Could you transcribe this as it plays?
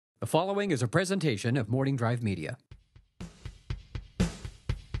The following is a presentation of Morning Drive Media.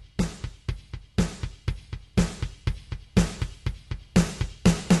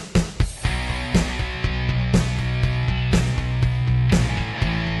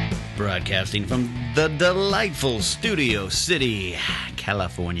 Broadcasting from the delightful Studio City,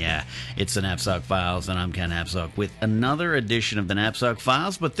 California. It's the Napzok Files, and I'm Ken Napzok with another edition of the Napzok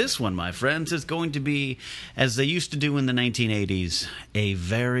Files. But this one, my friends, is going to be, as they used to do in the 1980s, a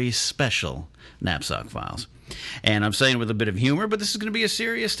very special Napzok Files. And I'm saying with a bit of humor, but this is going to be a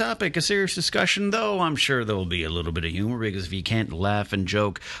serious topic, a serious discussion, though I'm sure there will be a little bit of humor, because if you can't laugh and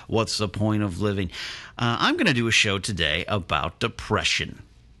joke, what's the point of living? I'm going to do a show today about depression.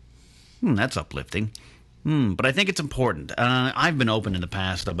 That's uplifting. But I think it's important. I've been open in the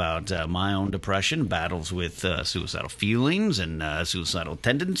past about my own depression, battles with suicidal feelings and suicidal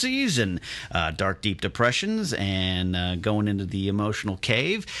tendencies and dark, deep depressions and going into the emotional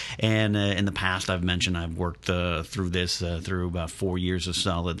cave. And in the past, I've mentioned I've worked through this through about 4 years of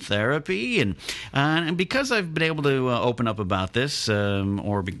solid therapy. And because I've been able to open up about this,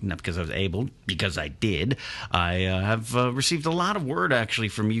 not because I was able, because I did, I have received a lot of word, actually,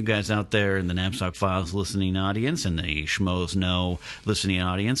 from you guys out there in the Napzok Files listening audience and the Schmoes Know listening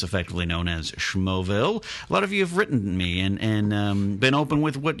audience, effectively known as Schmoville. A lot of you have written to me and been open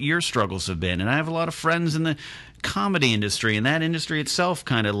with what your struggles have been. And I have a lot of friends in the comedy industry, and that industry itself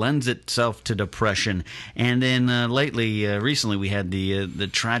kind of lends itself to depression. And then recently we had the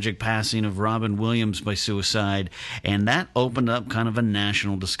tragic passing of Robin Williams by suicide, and that opened up kind of a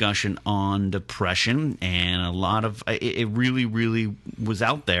national discussion on depression, and a lot of it really was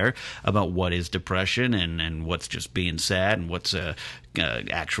out there about what is depression and what's just being sad and what's a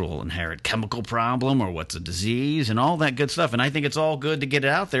actual inherent chemical problem or what's a disease and all that good stuff. And I think it's all good to get it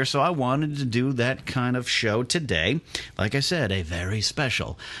out there, so I wanted to do that kind of show today. Like I said, a very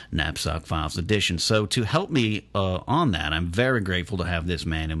special Napzok Files edition. So to help me on that, I'm very grateful to have this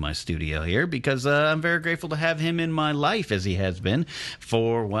man in my studio here, because I'm very grateful to have him in my life, as he has been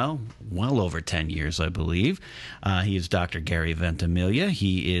for, well over 10 years, I believe. He is Dr. Gary Ventimiglia.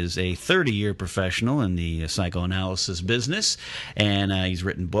 He is a 30-year professional in the psychoanalysis business, and he's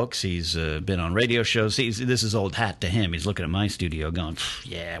written books. He's been on radio shows. This is old hat to him. He's looking at my studio going,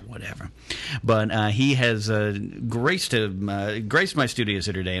 yeah, whatever. But he has graced my studios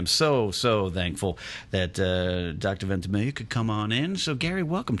here today. I'm so thankful that Dr. Ventimiglia could come on in. So, Gary,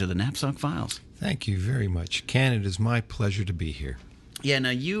 welcome to the Napzok Files. Thank you very much, Ken. It is my pleasure to be here. Yeah,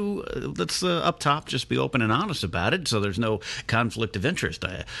 now let's up top just be open and honest about it, so there's no conflict of interest.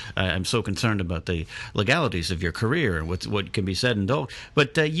 I'm so concerned about the legalities of your career and what can be said and don't.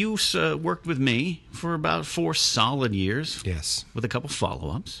 But you worked with me for about 4 solid years. Yes. With a couple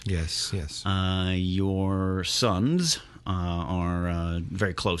follow-ups. Yes. Your sons are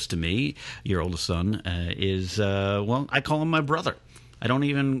very close to me. Your oldest son is, I call him my brother. I don't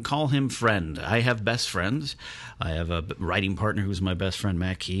even call him friend. I have best friends. I have a writing partner who's my best friend,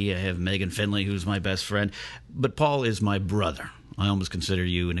 Matt Key. I have Megan Finley, who's my best friend. But Paul is my brother. I almost consider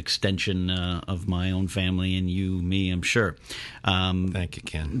you an extension of my own family, and you, me, I'm sure. Thank you,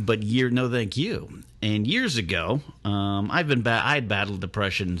 Ken. But thank you. And years ago, I'd battled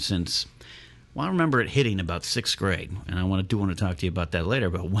depression since, I remember it hitting about 6th grade, and I want to talk to you about that later,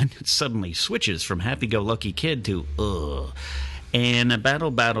 but when it suddenly switches from happy-go-lucky kid to, ugh. And I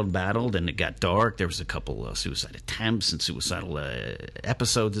battled, and it got dark. There was a couple suicide attempts and suicidal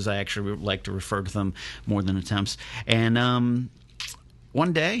episodes, as I actually like to refer to them, more than attempts. And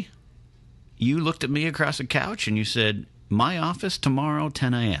one day, you looked at me across the couch and you said, "My office tomorrow,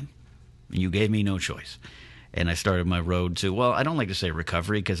 10 a.m." And you gave me no choice. And I started my road to, I don't like to say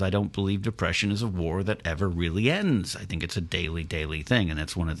recovery, because I don't believe depression is a war that ever really ends. I think it's a daily thing, and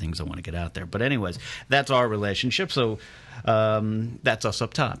that's one of the things I want to get out there. But anyways, that's our relationship, so that's us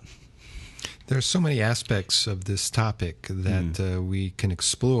up top. There's so many aspects of this topic that we can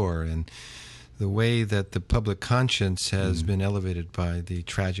explore, and the way that the public conscience has been elevated by the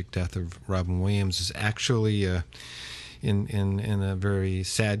tragic death of Robin Williams is actually in a very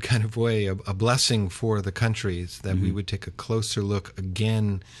sad kind of way, a blessing for the country, is that we would take a closer look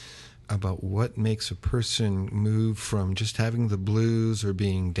again about what makes a person move from just having the blues or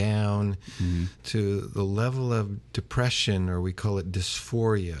being down to the level of depression, or we call it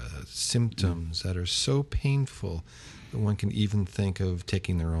dysphoria, symptoms that are so painful that one can even think of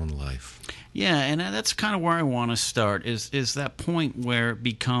taking their own life. Yeah, and that's kind of where I want to start, is that point where it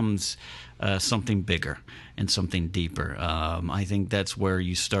becomes something bigger and something deeper. I think that's where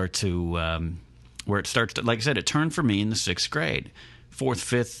you start to, like I said, it turned for me in the 6th grade.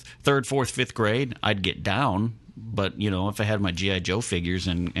 Third, fourth, fifth grade, I'd get down, But, if I had my G.I. Joe figures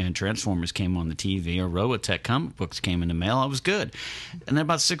and Transformers came on the TV or Robotech comic books came in the mail, I was good. And then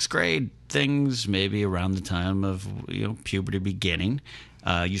about 6th grade, things maybe around the time of, puberty beginning,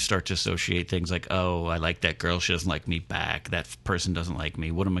 you start to associate things like, oh, I like that girl, she doesn't like me back, that person doesn't like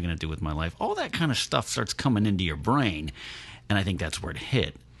me, what am I going to do with my life? All that kind of stuff starts coming into your brain, and I think that's where it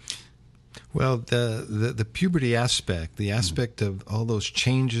hit. Well, the puberty aspect, the aspect of all those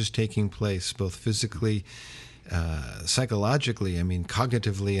changes taking place, both physically, psychologically,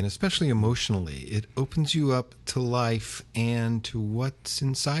 cognitively, and especially emotionally, it opens you up to life and to what's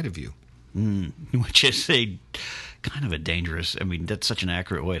inside of you. Which is a kind of a dangerous, that's such an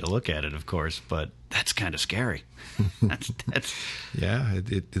accurate way to look at it, of course, but that's kind of scary. That's Yeah,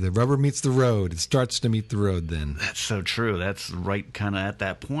 the rubber meets the road. It starts to meet the road then. That's so true. That's right kind of at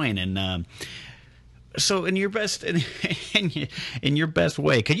that point. And so in your best in your best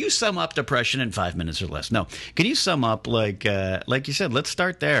way, could you sum up depression in 5 minutes or less? No. Can you sum up, like you said, let's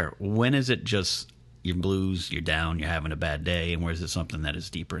start there. When is it just you're blues, you're down, you're having a bad day, and where is it something that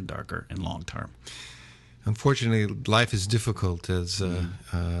is deeper and darker and long term? Unfortunately, life is difficult, as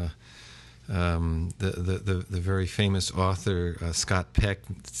the very famous author Scott Peck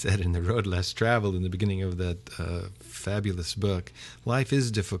said in The Road Less Traveled in the beginning of that fabulous book. Life is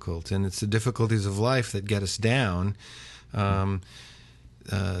difficult, and it's the difficulties of life that get us down.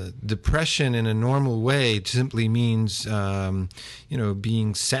 Depression in a normal way simply means,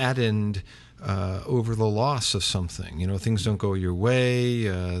 being saddened over the loss of something. Things don't go your way.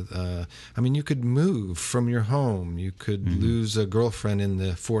 You could move from your home. You could lose a girlfriend in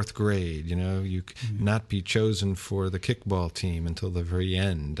the 4th grade. You could not be chosen for the kickball team until the very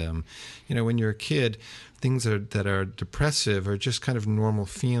end. When you're a kid, things that are depressive are just kind of normal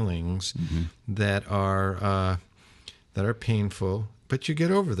feelings that are painful, but you get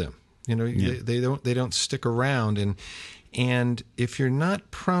over them. They don't stick around. And if you're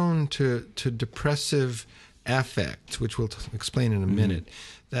not prone to depressive affect, which we'll explain in a minute,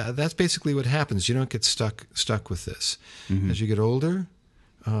 that's basically what happens. You don't get stuck with this. As you get older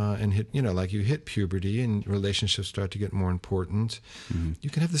and hit, you hit puberty and relationships start to get more important, you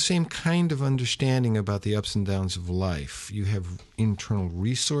can have the same kind of understanding about the ups and downs of life. You have internal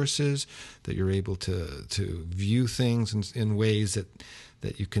resources that you're able to view things in ways that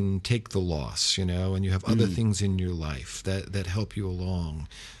you can take the loss, and you have other things in your life that help you along.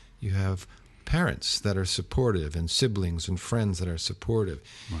 You have parents that are supportive and siblings and friends that are supportive.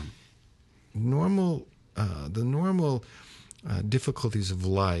 Right. The normal difficulties of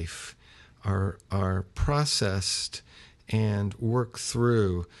life are processed and worked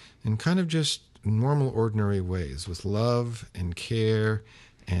through in kind of just normal, ordinary ways with love and care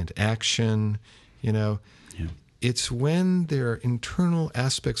and action, Yeah. It's when there are internal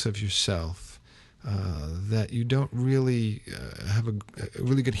aspects of yourself that you don't really have a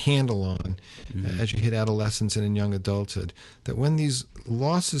really good handle on as you hit adolescence and in young adulthood, that when these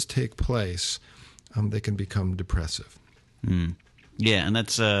losses take place, they can become depressive. Yeah, and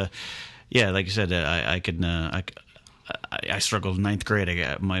that's like you said, I struggled in 9th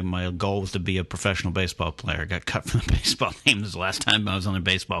grade. My goal was to be a professional baseball player. I got cut from the baseball team. This was the last time I was on the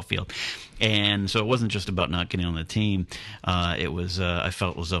baseball field. And so it wasn't just about not getting on the team. It was I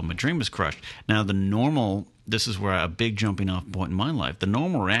felt as though my dream was crushed. Now, this is where a big jumping off point in my life. The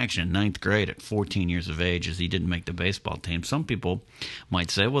normal reaction in 9th grade at 14 years of age is he didn't make the baseball team. Some people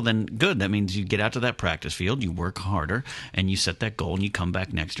might say, well, then good. That means you get out to that practice field, you work harder, and you set that goal, and you come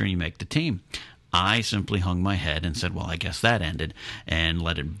back next year and you make the team. I simply hung my head and said, well, I guess that ended, and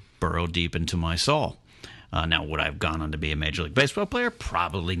let it burrow deep into my soul. Now, would I have gone on to be a Major League Baseball player?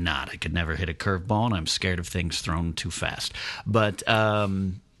 Probably not. I could never hit a curveball, and I'm scared of things thrown too fast. But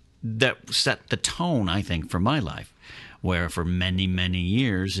that set the tone, I think, for my life, where for many, many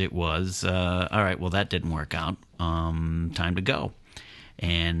years it was, all right, well, that didn't work out. Time to go.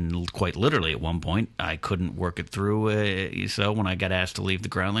 And quite literally, at one point, I couldn't work it through. So when I got asked to leave the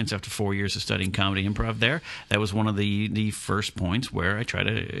Groundlings after 4 years of studying comedy improv there, that was one of the first points where I tried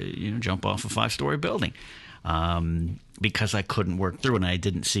to jump off a 5-story building because I couldn't work through it, and I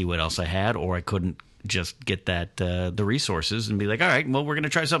didn't see what else I had, or I couldn't just get the resources and be like, all right, well, we're going to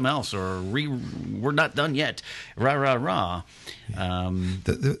try something else, or we're not done yet. Rah, rah, rah.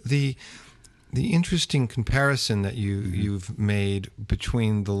 The interesting comparison that you've made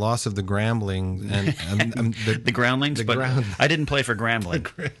between the loss of the Grambling and the Groundlings, I didn't play for Grambling.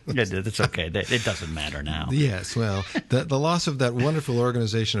 It's okay. It doesn't matter now. Yes, well, the loss of that wonderful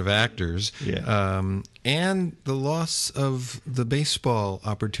organization of actors, and the loss of the baseball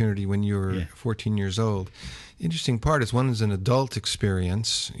opportunity when you were 14 years old. interesting part is one is an adult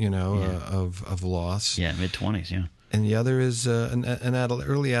experience, of loss. Yeah, mid-20s, yeah. And the other is an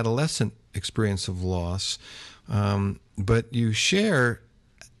early adolescent experience of loss. But you share,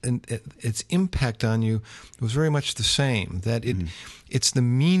 and its impact on you was very much the same, that it's the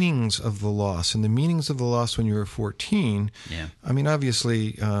meanings of the loss. And the meanings of the loss when you were 14, yeah. I mean,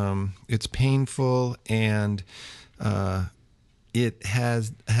 obviously, it's painful, and it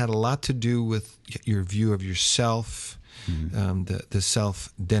has had a lot to do with your view of yourself, the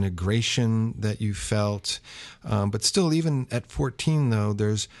self-denigration that you felt. But still, even at 14, though,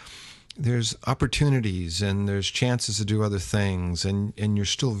 there's opportunities and there's chances to do other things, and you're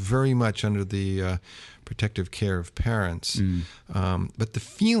still very much under the protective care of parents. But the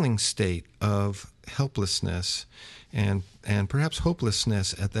feeling state of helplessness and perhaps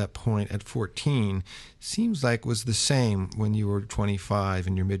hopelessness at that point at 14 seems like was the same when you were 25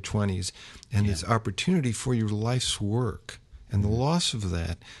 in your mid-20s, and this opportunity for your life's work and the loss of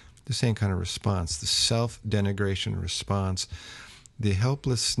that, the same kind of response, the self-denigration response, the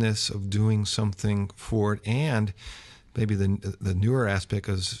helplessness of doing something for it, and maybe the newer aspect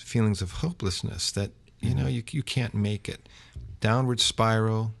is feelings of hopelessness that you can't make it. Downward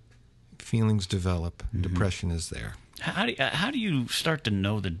spiral, feelings develop, depression is there. How do you start to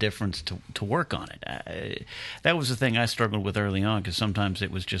know the difference to work on it? That was the thing I struggled with early on, because sometimes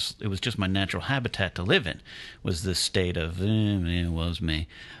it was just my natural habitat to live in, was this state of it was me.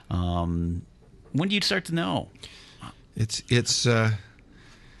 When do you start to know? It's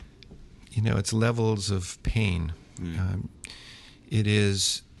levels of pain. It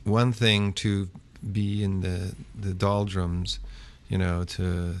is one thing to be in the doldrums,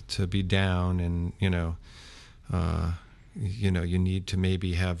 to be down, and you need to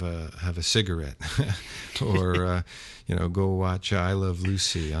maybe have a cigarette, or go watch I Love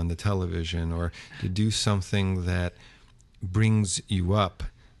Lucy on the television, or to do something that brings you up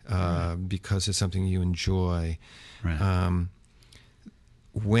because it's something you enjoy. Right.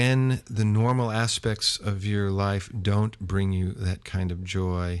 When the normal aspects of your life don't bring you that kind of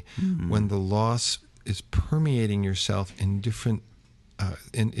joy, when the loss is permeating yourself in different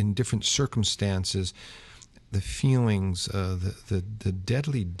different circumstances, the feelings, the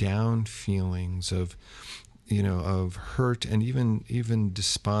deadly down feelings of of hurt and even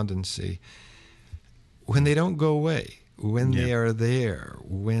despondency, when they don't go away, when they are there,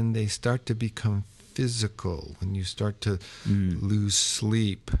 when they start to become physical, when you start to lose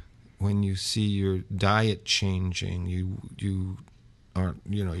sleep, when you see your diet changing, you aren't,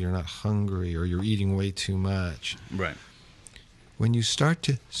 you're not hungry, or you're eating way too much. Right. When you start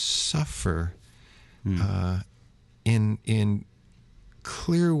to suffer in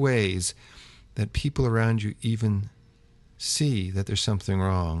clear ways that people around you even see that there's something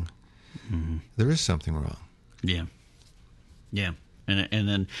wrong, there is something wrong. Yeah. Yeah. And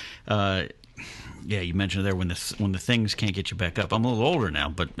then you mentioned there when the things can't get you back up. I'm a little older now,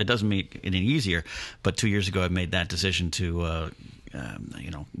 but it doesn't make it any easier. But 2 years ago, I made that decision to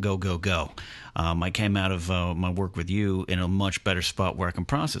go. I came out of my work with you in a much better spot where I can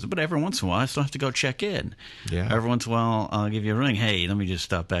process it. But every once in a while, I still have to go check in. Yeah. Every once in a while, I'll give you a ring. Hey, let me just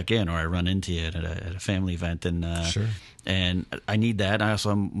stop back in, or I run into you at a family event, and sure. And I need that. I also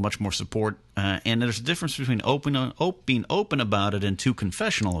have much more support. And there's a difference between being open about it and too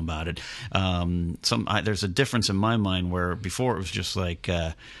confessional about it. There's a difference in my mind where before it was just like,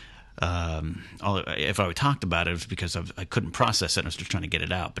 if I talked about it, it was because I couldn't process it and I was just trying to get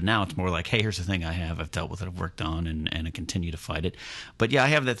it out. But now it's more like, hey, here's the thing I have. I've dealt with it. I've worked on, and I continue to fight it. But yeah, I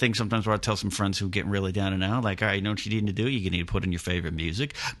have that thing sometimes where I tell some friends who get really down and out, like, all right, you know what you need to do? You need to put in your favorite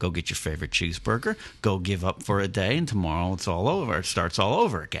music, go get your favorite cheeseburger, go give up for a day, and tomorrow it's all over. It starts all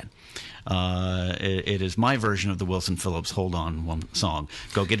over again. It is my version of the Wilson Phillips "Hold On" one song.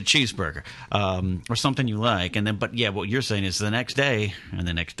 Go get a cheeseburger, or something you like, and then. But yeah, what you're saying is the next day, and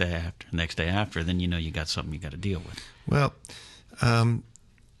the next day after, the next day after. Then you got something you got to deal with. Well,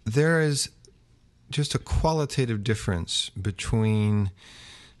 there is just a qualitative difference between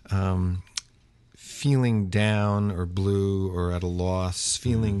feeling down or blue or at a loss,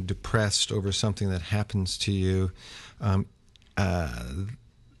 feeling depressed over something that happens to you.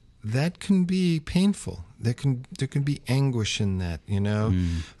 That can be painful. There can be anguish in that,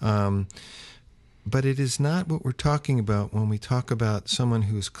 but it is not what we're talking about when we talk about someone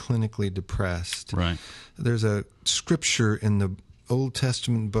who is clinically depressed. Right. There's a scripture in the Old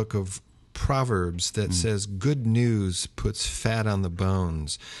Testament book of Proverbs that says, "Good news puts fat on the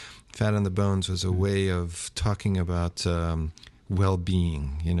bones." Fat on the bones was a way of talking about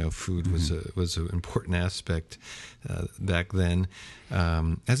well-being. Food was an important aspect back then,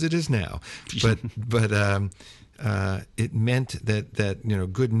 as it is now. But it meant that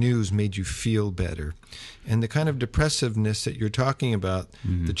good news made you feel better, and the kind of depressiveness that you're talking about,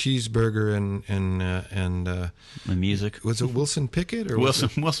 the cheeseburger and the music. Was it Wilson Pickett or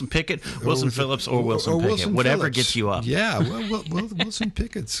Wilson Pickett, Wilson Phillips, or Wilson Pickett, Wilson whatever Phillips. gets you up. Yeah, well Wilson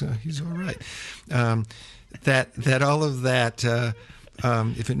Pickett's he's all right. That all of that,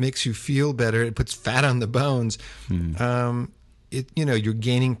 if it makes you feel better, it puts fat on the bones. You're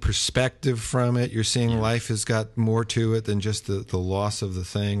gaining perspective from it. You're seeing life has got more to it than just the loss of the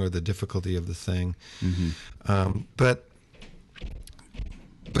thing or the difficulty of the thing. But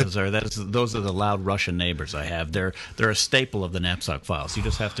those are the loud Russian neighbors I have. They're a staple of the Napzok Files. You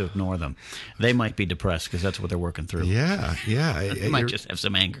just have to ignore them. They might be depressed because that's what they're working through. Yeah. They might just have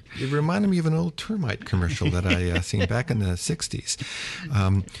some anger. It reminded me of an old termite commercial that I seen back in the 60s.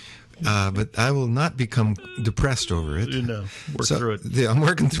 But I will not become depressed over it. Work through it. Yeah, I'm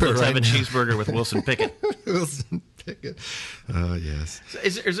working through it right now. Let's have a cheeseburger with Wilson Pickett. Wilson Pickett. Yes.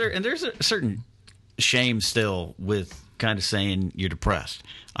 There's a certain shame still with kind of saying you're depressed.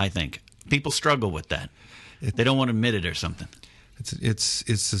 I think people struggle with that. They don't want to admit it or something. It's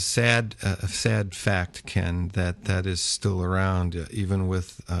a sad fact, Ken, that is still around, even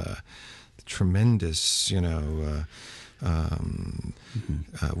with tremendous,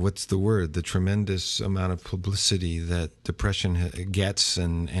 what's the word? The tremendous amount of publicity that depression gets,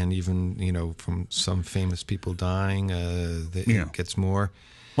 and even from some famous people dying, it gets more.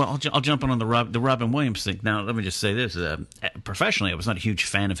 Well, I'll jump on the Robin Williams thing. Now, let me just say this: professionally, I was not a huge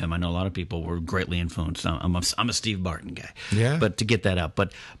fan of him. I know a lot of people were greatly influenced. I'm a Steve Martin guy. Yeah. But to get that out,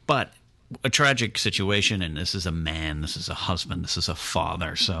 but a tragic situation, and this is a man, this is a husband, this is a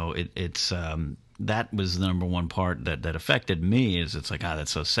father. So it's that was the number one part that affected me. Is it's like,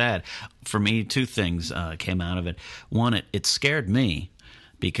 that's so sad. For me, two things came out of it. One, it scared me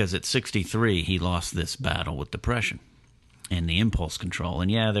because at 63 he lost this battle with depression and the impulse control.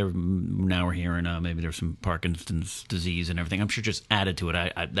 And now we're hearing maybe there's some Parkinson's disease and everything. I'm sure just added to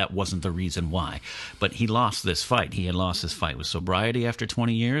it. That wasn't the reason why. But he lost this fight. He had lost this fight with sobriety after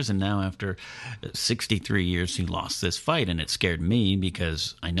 20 years, and now after 63 years he lost this fight. And it scared me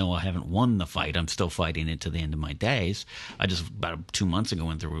because I know I haven't won the fight. I'm still fighting it to the end of my days. I just, about 2 months ago,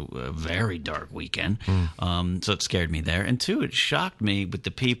 went through a very dark weekend. So it scared me there. And two, it shocked me with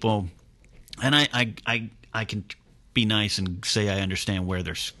the people, and I can be nice and say I understand where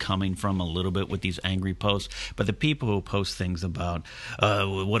they're coming from a little bit with these angry posts, but the people who post things about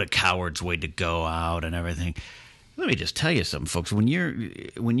what a coward's way to go out and everything. Let me just tell you something, folks. When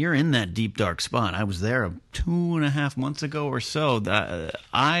you're in that deep dark spot, I was there 2.5 months ago or so. The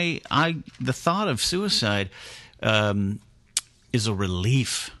thought of suicide is a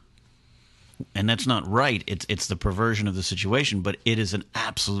relief. And that's not right. It's the perversion of the situation, but it is an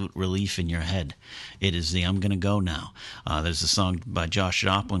absolute relief in your head. It is the I'm going to go now. There's a song by Josh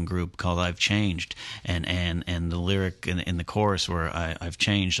Joplin group called I've Changed, and the lyric in the chorus where I've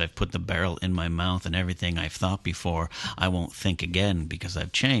changed, I've put the barrel in my mouth, and everything I've thought before, I won't think again because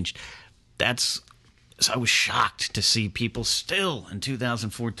I've changed. So I was shocked to see people still in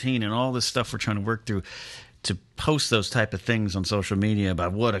 2014 and all this stuff we're trying to work through, to post those type of things on social media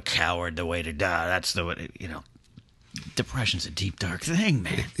about what a coward, the way to die. That's the way, depression's a deep, dark thing,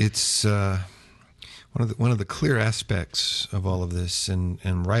 man. It's one of the clear aspects of all of this,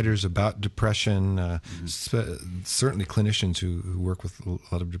 and writers about depression, certainly clinicians who work with a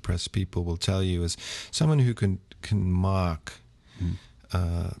lot of depressed people will tell you, is someone who can mock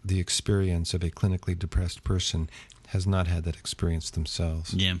the experience of a clinically depressed person has not had that experience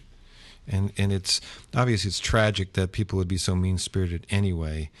themselves. Yeah. And it's obviously it's tragic that people would be so mean-spirited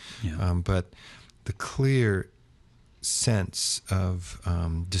anyway. Yeah. But the clear sense of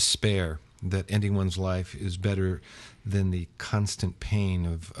despair that ending one's life is better than the constant pain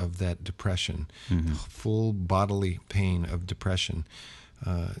of that depression, full bodily pain of depression,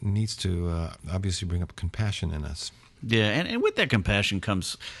 needs to obviously bring up compassion in us. Yeah, and with that compassion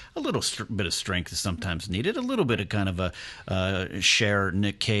comes a little bit of strength is sometimes needed, a little bit of kind of a Cher,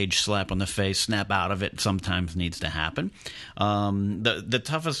 Nick Cage slap on the face, snap out of it sometimes needs to happen. The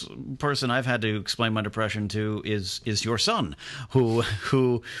toughest person I've had to explain my depression to is your son, who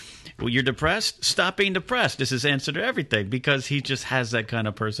you're depressed? Stop being depressed. This is answer to everything, because he just has that kind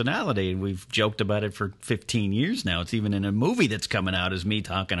of personality. And we've joked about it for 15 years now. It's even in a movie that's coming out, is me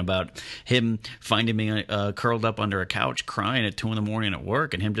talking about him finding me curled up under a couch crying at 2 a.m. at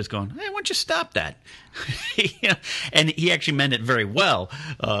work, and him just going, "Hey, why don't you stop that?" And he actually meant it very well.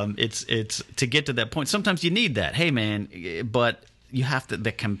 It's to get to that point. Sometimes you need that. Hey, man, but you have to.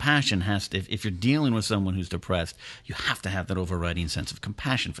 The compassion has to. If you're dealing with someone who's depressed, you have to have that overriding sense of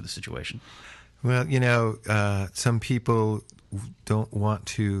compassion for the situation. Well, some people don't want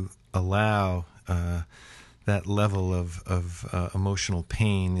to allow that level of emotional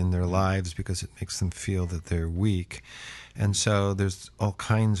pain in their lives because it makes them feel that they're weak. And so there's all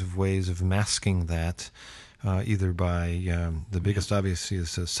kinds of ways of masking that, either by the biggest, obviously,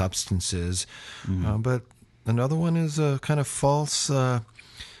 is substances, but another one is a kind of false,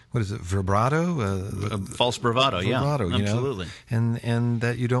 vibrato? False bravado, yeah. Absolutely. And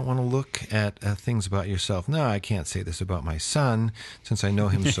that you don't want to look at things about yourself. No, I can't say this about my son, since I know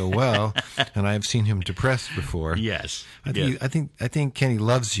him so well, and I've seen him depressed before. Yes. I think Kenny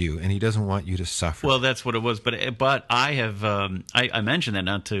loves you, and he doesn't want you to suffer. Well, that's what it was. But I have I mentioned that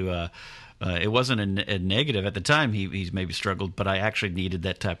not to. It wasn't a negative at the time. He's maybe struggled, but I actually needed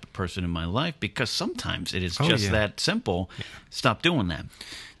that type of person in my life because sometimes it is just that simple. Yeah. Stop doing that.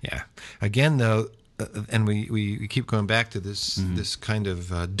 Yeah. Again, though, and we keep going back to this kind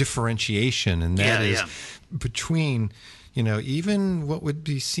of differentiation, and that is between even what would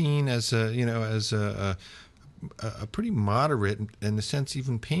be seen as a pretty moderate, in a sense,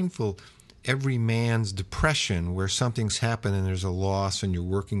 even painful, every man's depression, where something's happened and there's a loss and you're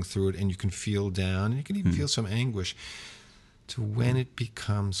working through it and you can feel down and you can even feel some anguish, to when it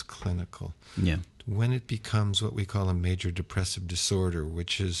becomes clinical. Yeah. When it becomes what we call a major depressive disorder,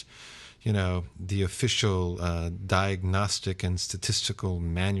 which is, the official diagnostic and statistical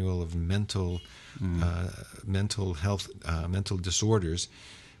manual of mental health, mental disorders,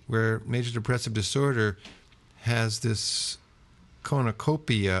 where major depressive disorder has this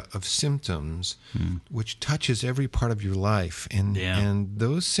cornucopia of symptoms which touches every part of your life, and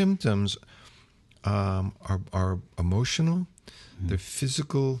those symptoms are emotional, they're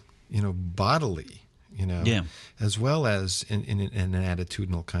physical, bodily, as well as in an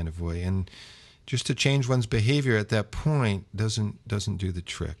attitudinal kind of way. And just to change one's behavior at that point doesn't do the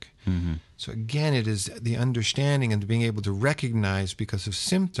trick. Mm-hmm. So again, it is the understanding and being able to recognize, because of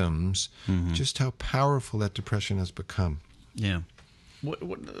symptoms, just how powerful that depression has become. Yeah.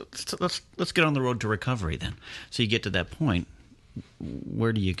 Let's get on the road to recovery then. So you get to that point.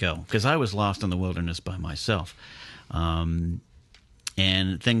 Where do you go? Because I was lost in the wilderness by myself.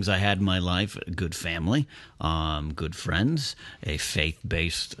 And things I had in my life: a good family, good friends, a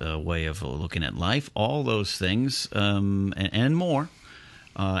faith-based way of looking at life, all those things, and more.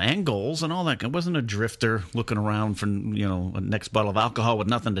 And goals and all that. I wasn't a drifter looking around for a next bottle of alcohol with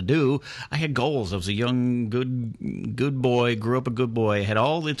nothing to do. I had goals. I was a young, good boy. Grew up a good boy. Had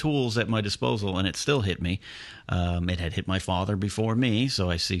all the tools at my disposal, and it still hit me. It had hit my father before me, so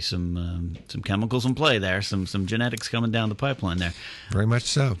I see some chemicals in play there. Some genetics coming down the pipeline there. Very much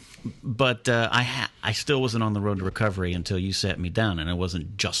so. But I still wasn't on the road to recovery until you sat me down, and it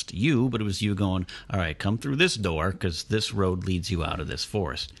wasn't just you, but it was you going, "All right, come through this door, because this road leads you out of this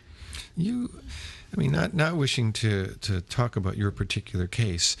forest." Not wishing to talk about your particular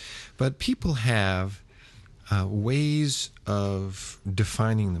case, but people have ways of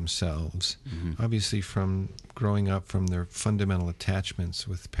defining themselves, obviously from growing up from their fundamental attachments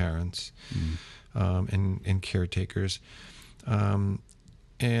with parents and caretakers.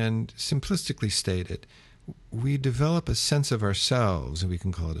 And simplistically stated, we develop a sense of ourselves, and we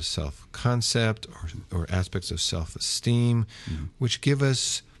can call it a self-concept or aspects of self-esteem, which give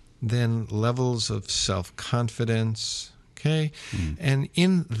us then levels of self-confidence, okay? And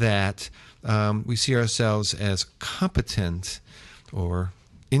in that, we see ourselves as competent or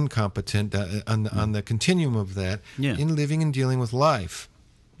incompetent on the continuum of that in living and dealing with life.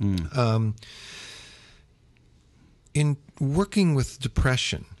 In working with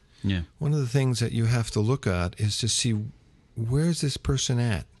depression, one of the things that you have to look at is to see, where's this person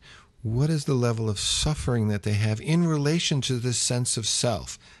at? What is the level of suffering that they have in relation to this sense of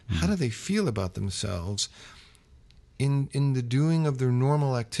self? How do they feel about themselves in the doing of their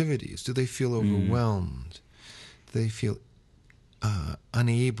normal activities? Do they feel overwhelmed? Do they feel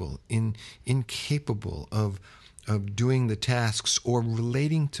unable, incapable of doing the tasks, or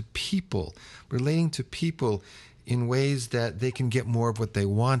relating to people in ways that they can get more of what they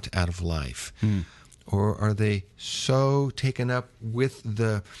want out of life? Or are they so taken up with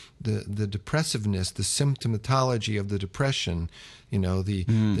the depressiveness, the symptomatology of the depression, the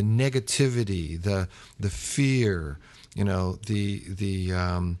negativity, the fear,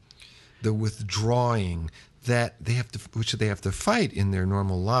 the withdrawing that they have to fight in their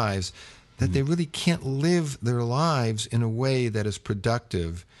normal lives, that they really can't live their lives in a way that is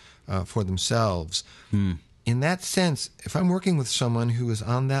productive for themselves. In that sense, if I'm working with someone who is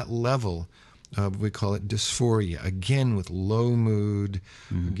on that level, we call it dysphoria, again with low mood,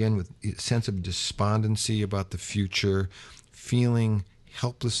 again with a sense of despondency about the future, feeling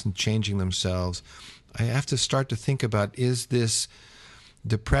helpless and changing themselves, I have to start to think about, is this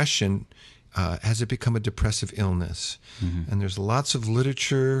depression, has it become a depressive illness? And there's lots of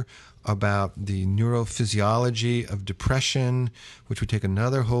literature about the neurophysiology of depression, which would take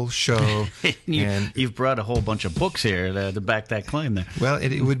another whole show. You've brought a whole bunch of books here to back that claim there. Well,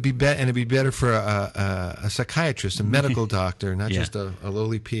 it would be and it'd be better for a psychiatrist, a medical doctor, not just a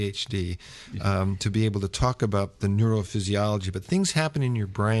lowly PhD, to be able to talk about the neurophysiology. But things happen in your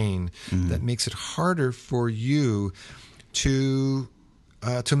brain that makes it harder for you to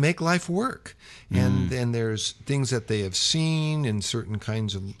make life work. And then there's things that they have seen in certain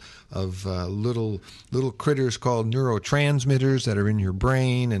kinds of little critters called neurotransmitters that are in your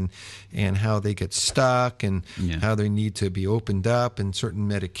brain, and how they get stuck, and how they need to be opened up, and certain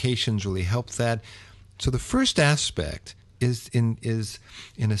medications really help that. So the first aspect is in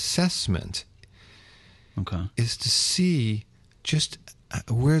assessment. Okay. Is to see just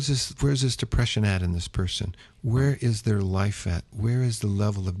where's this depression at in this person? Where is their life at? Where is the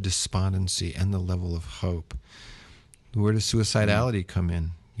level of despondency and the level of hope? Where does suicidality come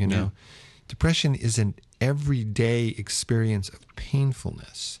in? You know, depression is an everyday experience of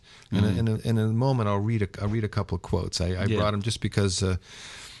painfulness. And in a moment, I'll read a couple of quotes. I brought them just because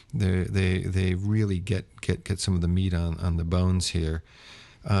they really get some of the meat on the bones here.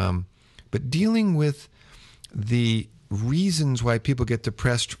 But dealing with the reasons why people get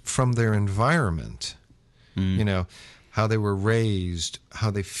depressed from their environment, you know, how they were raised, how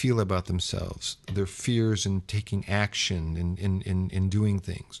they feel about themselves, their fears in taking action, in doing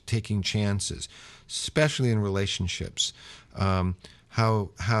things, taking chances, especially in relationships,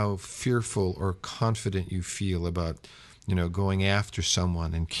 how fearful or confident you feel about, you know, going after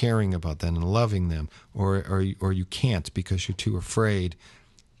someone and caring about them and loving them, or you can't because you're too afraid.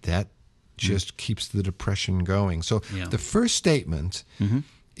 That just keeps the depression going. So the first statement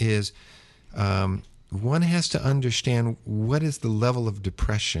is one has to understand what is the level of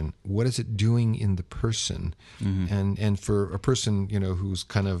depression, what is it doing in the person, and for a person, you know, who's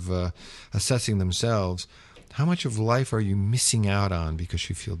kind of assessing themselves, how much of life are you missing out on because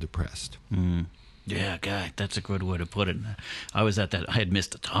you feel depressed? Yeah, God, that's a good way to put it. I was at that. I had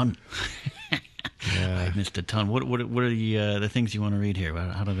missed a ton. I missed a ton. What are the things you want to read here?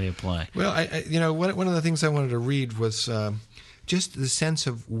 How do they apply? Well, one of the things I wanted to read was just the sense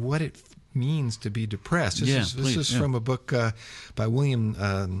of what it means to be depressed. This is from a book by William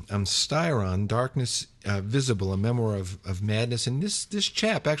Styron, Darkness Visible, a memoir of madness. And this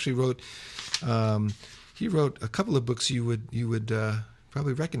chap actually wrote a couple of books you would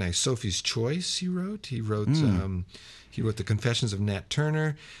probably recognize. Sophie's Choice. He wrote The Confessions of Nat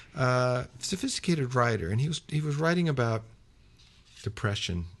Turner. Sophisticated writer, and he was writing about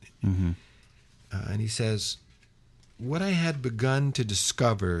depression. And he says, what I had begun to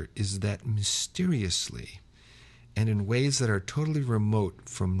discover is that mysteriously, and in ways that are totally remote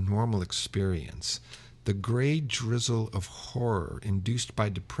from normal experience, the gray drizzle of horror induced by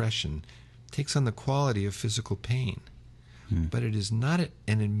depression takes on the quality of physical pain. But it is not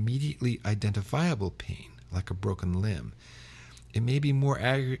an immediately identifiable pain, like a broken limb. It may be more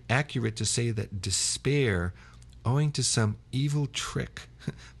accurate to say that despair, owing to some evil trick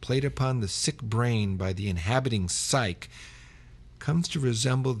played upon the sick brain by the inhabiting psyche, comes to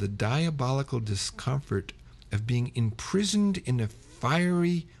resemble the diabolical discomfort of being imprisoned in a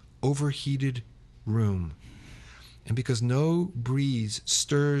fiery, overheated room. And because no breeze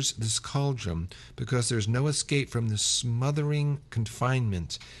stirs this cauldron, because there's no escape from this smothering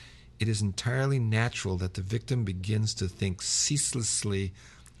confinement, it is entirely natural that the victim begins to think ceaselessly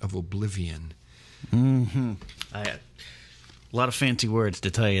of oblivion. A lot of fancy words to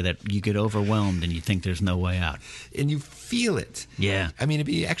tell you that you get overwhelmed and you think there's no way out. And you feel it. Yeah. I mean,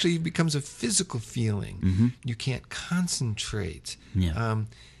 it actually becomes a physical feeling. You can't concentrate.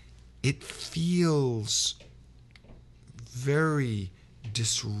 It feels very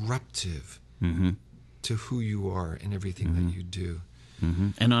disruptive to who you are and everything that you do.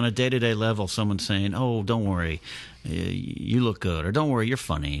 And on a day-to-day level, someone's saying, oh, don't worry, you look good, or don't worry, you're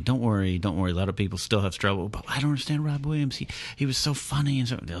funny, don't worry. A lot of people still have trouble, but I don't understand Rob Williams, he was so funny, and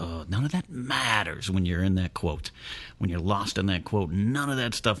so none of that matters when you're in that quote. When you're lost in that quote, none of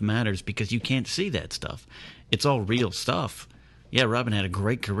that stuff matters because you can't see that stuff. It's all real stuff. Yeah, Robin had a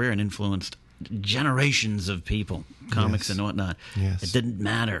great career and influenced generations of people, comics and whatnot. It didn't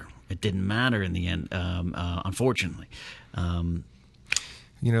matter. It didn't matter in the end, unfortunately.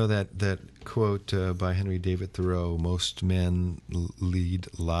 You know that quote by Henry David Thoreau: "Most men lead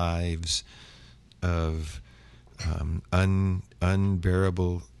lives of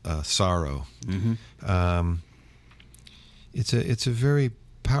unbearable sorrow." Mm-hmm. It's a very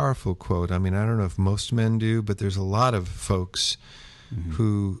powerful quote. I mean, I don't know if most men do, but there's a lot of folks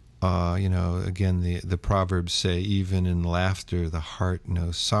who, again, the Proverbs say, even in laughter, the heart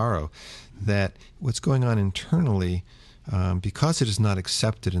knows sorrow. That what's going on internally, because it is not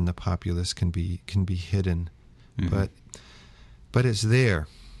accepted in the populace, can be hidden, but it's there.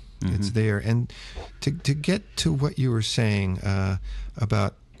 It's there. And to get to what you were saying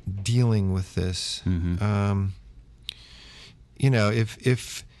about dealing with this,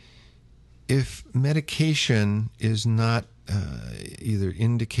 if medication is not either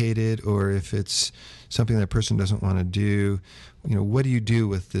indicated, or if it's something that person doesn't want to do, what do you do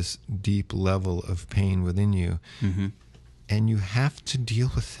with this deep level of pain within you? And you have to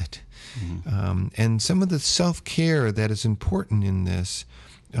deal with it. And some of the self-care that is important in this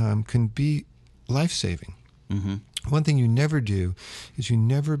can be life-saving. One thing you never do is you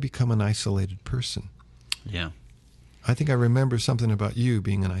never become an isolated person. Yeah. I think I remember something about you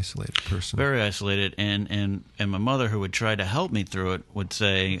being an isolated person. Very isolated, and my mother, who would try to help me through it, would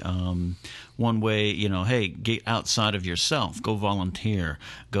say, one way, hey, get outside of yourself, go volunteer,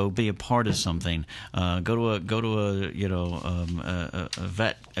 go be a part of something, go to a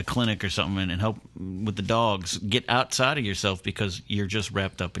vet, a clinic or something, and help with the dogs. Get outside of yourself, because you're just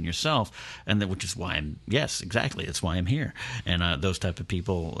wrapped up in yourself, and which is why that's why I'm here. And those type of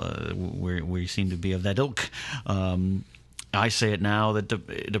people, we seem to be of that ilk. I say it now that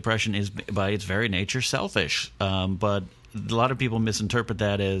depression is, by its very nature, selfish. But a lot of people misinterpret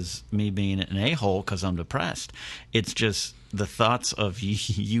that as me being an a-hole because I'm depressed. It's just the thoughts of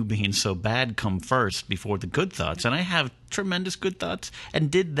you being so bad come first before the good thoughts. And I have tremendous good thoughts, and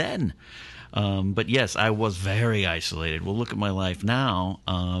did then. But yes, I was very isolated. Well, look at my life now.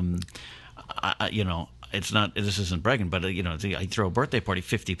 It's not. This isn't bragging, but I throw a birthday party.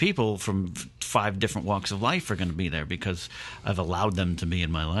 50 people from 5 different walks of life are going to be there because I've allowed them to be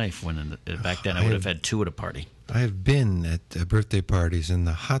in my life. When back then I would have had 2 at a party. I have been at birthday parties, and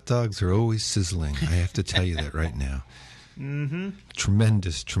the hot dogs are always sizzling. I have to tell you that right now.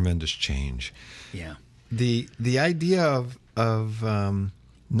 Tremendous, tremendous change. Yeah. The idea of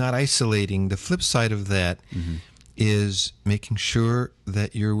not isolating. The flip side of that. Is making sure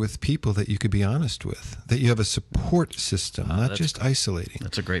that you're with people that you could be honest with, that you have a support system, not just isolating.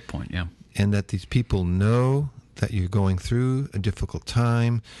 That's a great point, yeah. And that these people know that you're going through a difficult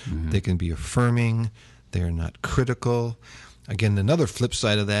time. They can be affirming. They're not critical. Again, another flip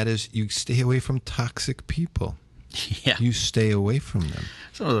side of that is you stay away from toxic people. Yeah. You stay away from them.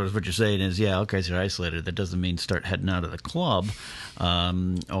 So in other words, what you're saying is, okay, so you're isolated. That doesn't mean start heading out of the club,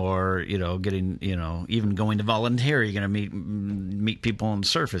 or getting, even going to volunteer. You're going to meet people on the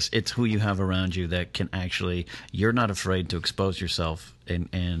surface. It's who you have around you that can actually. You're not afraid to expose yourself,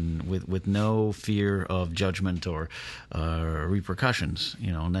 and with no fear of judgment or repercussions.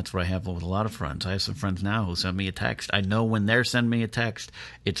 And that's what I have with a lot of friends. I have some friends now who send me a text. I know when they're sending me a text,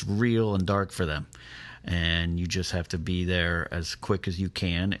 it's real and dark for them. And you just have to be there as quick as you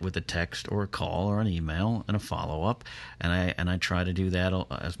can with a text or a call or an email and a follow-up. And I try to do that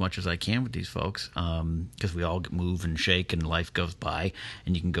as much as I can with these folks, because we all move and shake and life goes by,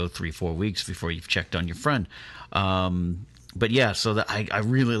 and you can go 3-4 weeks before you've checked on your friend. But yeah, so I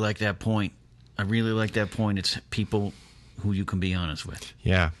really like that point. I really like that point. It's people who you can be honest with.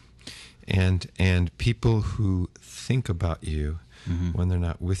 Yeah, and people who think about you when they're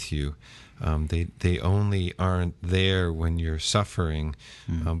not with you. They only aren't there when you're suffering,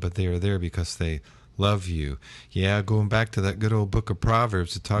 but they are there because they love you. Yeah, going back to that good old book of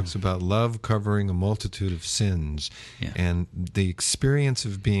Proverbs, it talks about love covering a multitude of sins. Yeah. And the experience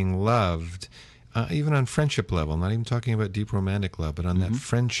of being loved, even on friendship level, not even talking about deep romantic love, but on that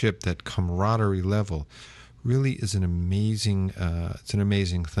friendship, that camaraderie level, really is an amazing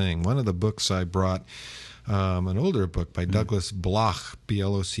thing. One of the books I brought, an older book by Douglas Bloch,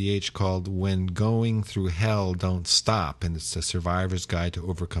 Bloch, called When Going Through Hell Don't Stop, and it's a survivor's guide to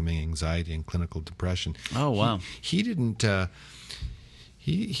overcoming anxiety and clinical depression. Oh, wow. He didn't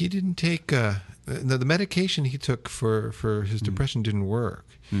he didn't take the medication he took for his depression didn't work.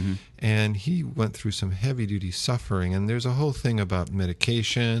 and he went through some heavy-duty suffering. And there's a whole thing about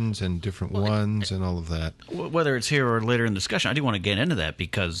medications and different ones and all of that. Whether it's here or later in the discussion, I do want to get into that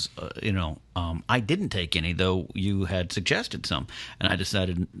because, I didn't take any, though you had suggested some, and I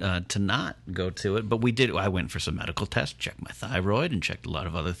decided to not go to it. But we did. I went for some medical tests, checked my thyroid, and checked a lot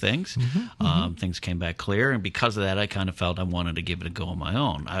of other things. Things came back clear, and because of that, I kind of felt I wanted to give it a go on my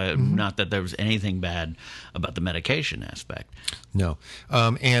own. Not that there was anything bad about the medication aspect. No.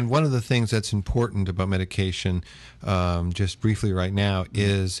 And one of the things that's important about medication, just briefly right now,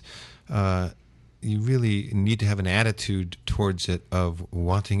 is you really need to have an attitude towards it of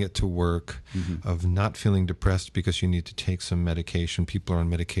wanting it to work, of not feeling depressed because you need to take some medication. People are on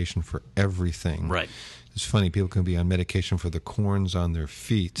medication for everything. Right. It's funny, people can be on medication for the corns on their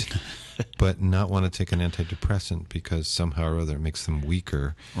feet, but not want to take an antidepressant because somehow or other it makes them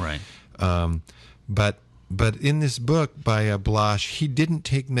weaker. Right. But in this book by Blasch, he didn't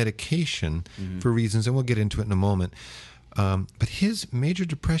take medication for reasons, and we'll get into it in a moment. But his major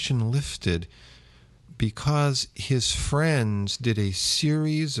depression lifted because his friends did a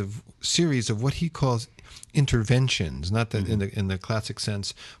series of what he calls interventions, not that in the classic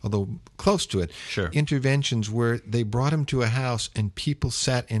sense, although close to it. Sure. Interventions where they brought him to a house and people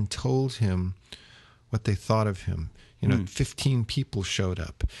sat and told him what they thought of him. 15 people showed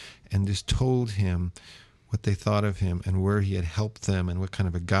up and just told him what they thought of him and where he had helped them and what kind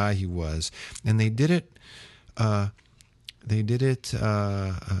of a guy he was. And they did it.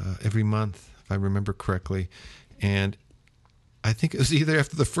 Every month, if I remember correctly, and I think it was either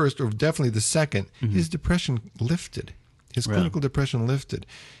after the first or definitely the second, his depression lifted. His clinical depression lifted.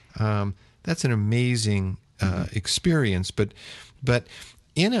 That's an amazing experience. But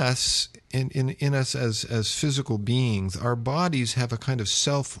in us, in us as physical beings, our bodies have a kind of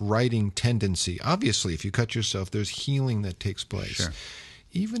self-righting tendency. Obviously, if you cut yourself, there's healing that takes place. Sure.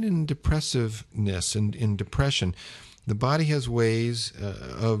 Even in depressiveness and in depression, the body has ways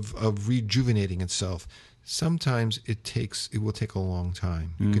of rejuvenating itself. Sometimes it will take a long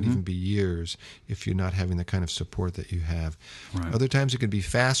time. It can even be years if you're not having the kind of support that you have. Right. Other times it could be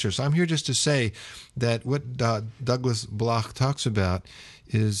faster. So I'm here just to say that what Douglas Bloch talks about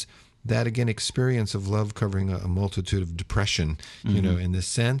is that, again, experience of love covering a multitude of depression, in this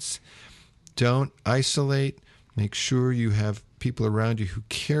sense. Don't isolate. Make sure you have people around you who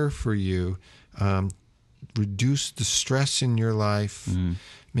care for you. Reduce the stress in your life.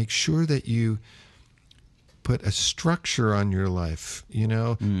 Make sure that you put a structure on your life.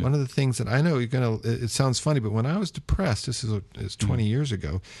 One of the things that I know it sounds funny, but when I was depressed, this is 20 years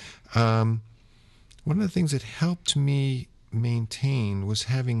ago, one of the things that helped me maintain was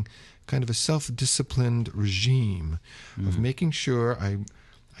having kind of a self-disciplined regime of making sure I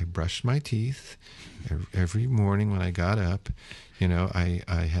brushed my teeth every morning when I got up.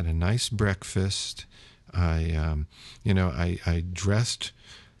 I had a nice breakfast. I dressed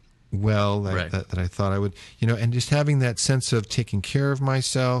well that I thought I would, and just having that sense of taking care of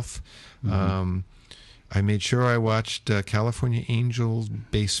myself. I made sure I watched California Angels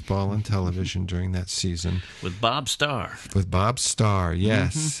baseball on television during that season. With Bob Starr.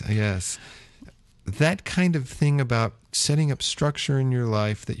 Yes, yes. That kind of thing about setting up structure in your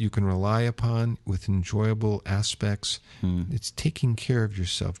life that you can rely upon with enjoyable aspects. It's taking care of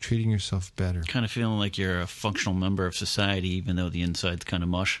yourself, treating yourself better. Kind of feeling like you're a functional member of society, even though the inside's kind of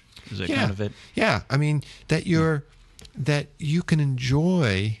mush. Is that kind of it? Yeah. I mean, that you can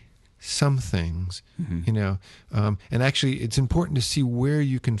enjoy some things, and actually it's important to see where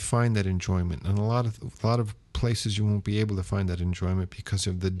you can find that enjoyment. And a lot of places you won't be able to find that enjoyment because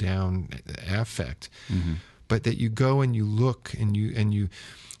of the down affect. But that you go and you look and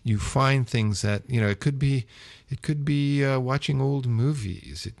you find things that, it could be watching old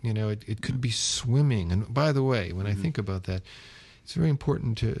movies. It could be swimming. And by the way, when I think about that, it's very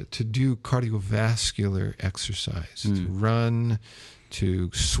important to do cardiovascular exercise, to run, to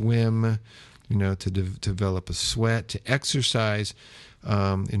swim, to develop a sweat, to exercise.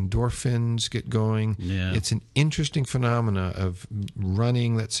 Endorphins get going. Yeah. It's an interesting phenomena of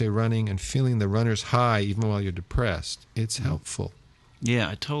running, and feeling the runner's high even while you're depressed. It's helpful. Yeah,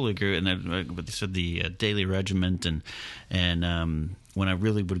 I totally agree. And what they said, the daily regiment, and when I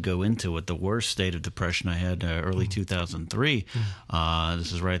really would go into it, the worst state of depression I had early 2003.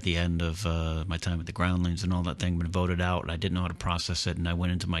 This is right at the end of my time at the Groundlings and all that thing. Been voted out, and I didn't know how to process it. And I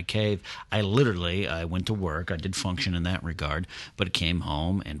went into my cave. I went to work. I did function in that regard, but came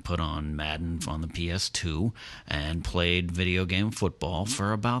home and put on Madden on the PS2 and played video game football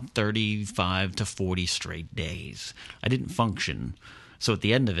for about 35 to 40 straight days. I didn't function. So at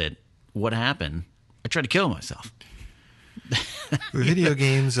the end of it, what happened? I tried to kill myself. Video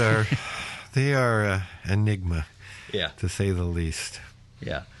games are enigma, Yeah. to say the least.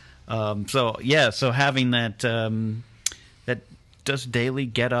 Yeah. So having that that just daily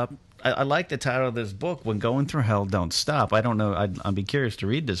get up. I like the title of this book, When Going Through Hell, Don't Stop. I don't know. I'd be curious to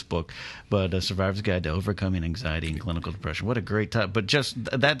read this book, but A Survivor's Guide to Overcoming Anxiety and Clinical Depression. What a great title. But just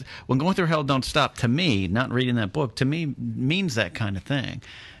that, When Going Through Hell, Don't Stop, to me, not reading that book, to me means that kind of thing.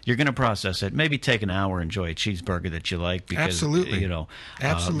 You're going to process it. Maybe take an hour, enjoy a cheeseburger that you like. Because, Absolutely.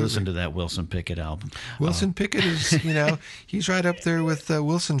 Absolutely. Listen to that Wilson Pickett album. Wilson Pickett is, he's right up there with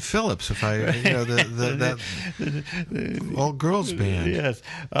Wilson Phillips. If that all girls band. Yes.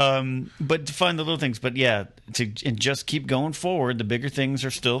 But to find the little things. But yeah, and just keep going forward. The bigger things are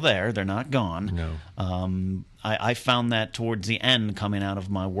still there. They're not gone. No. I found that towards the end, coming out of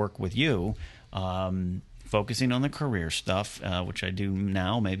my work with you. Focusing on the career stuff, which I do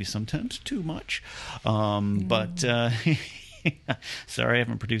now, maybe sometimes too much. But sorry, I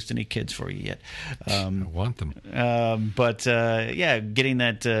haven't produced any kids for you yet. I want them. Getting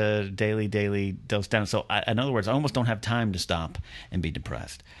that daily dose down. So, in other words, I almost don't have time to stop and be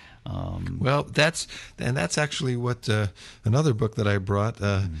depressed. Well, that's actually what another book that I brought.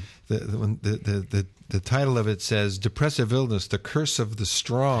 The title of it says "Depressive Illness: The Curse of the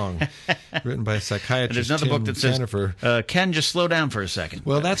Strong," written by psychiatrist. There's another book that says, Jennifer. "Ken, just slow down for a second."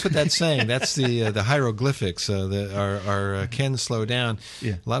 Well, that's what that's saying. That's the hieroglyphics. Ken, slow down.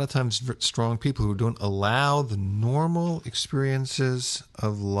 Yeah. A lot of times, strong people who don't allow the normal experiences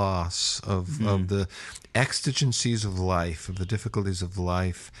of loss, of the exigencies of life, of the difficulties of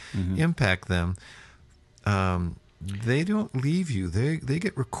life, impact them. They don't leave you. They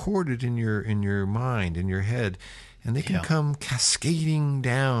get recorded in your mind, in your head, and they can come cascading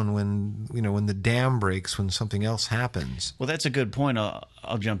down when the dam breaks, when something else happens. Well, that's a good point.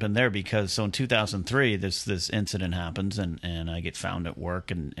 I'll jump in there because in 2003 this incident happens and I get found at work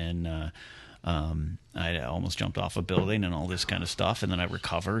and I almost jumped off a building and all this kind of stuff, and then I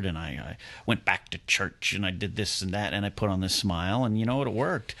recovered and I went back to church and I did this and that and I put on this smile and it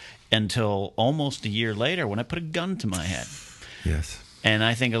worked until almost a year later when I put a gun to my head. Yes. And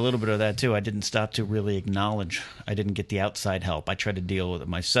I think a little bit of that too. I didn't stop to really acknowledge. I didn't get the outside help. I tried to deal with it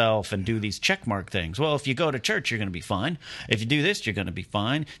myself and do these checkmark things. Well, if you go to church, you're going to be fine. If you do this, you're going to be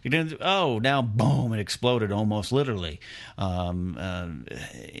fine. You're going to now boom! It exploded almost literally with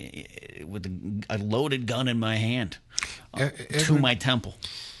a loaded gun in my hand to my temple.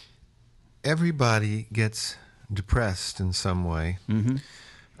 Everybody gets depressed in some way.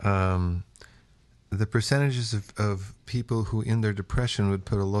 The percentages of people who in their depression would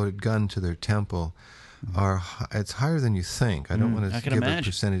put a loaded gun to their temple it's higher than you think. I don't want to give a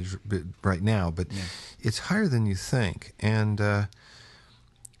percentage right now, but it's higher than you think. And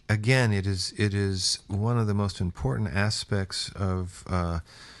again, it is one of the most important aspects of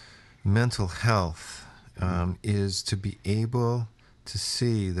mental health is to be able to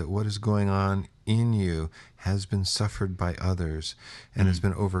see that what is going on in you has been suffered by others and has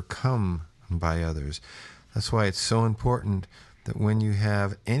been overcome by others. That's why it's so important that when you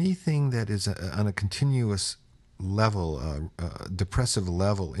have anything that is on a continuous level, depressive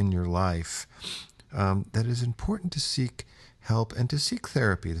level in your life, that it is important to seek help and to seek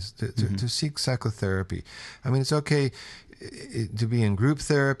therapy, to seek psychotherapy. I mean, it's okay to be in group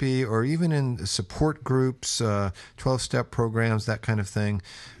therapy or even in support groups, 12-step programs, that kind of thing.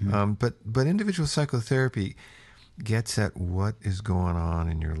 But individual psychotherapy gets at what is going on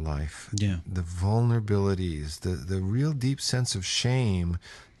in your life. Yeah. The vulnerabilities, the real deep sense of shame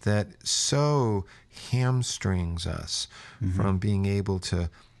that so hamstrings us from being able to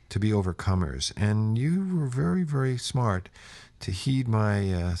be overcomers. And you were very, very smart to heed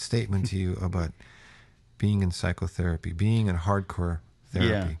my statement to you about being in psychotherapy, being in hardcore therapy.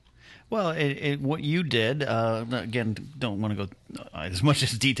 Yeah. Well, what you did, again, don't want to go as much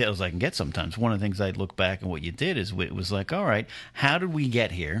as detail as I can get sometimes. One of the things I look back and what you did is it was like, all right, how did we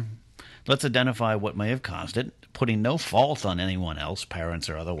get here? Let's identify what may have caused it, putting no fault on anyone else, parents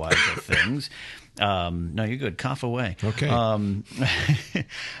or otherwise, or things. No, you're good. Cough away. Okay.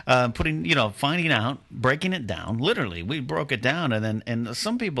 Finding out, breaking it down. Literally, we broke it down, and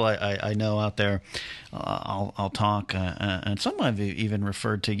some people I know out there, I'll talk, and some I've even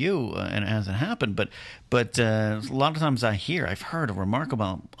referred to you, and it hasn't happened. But a lot of times I've heard a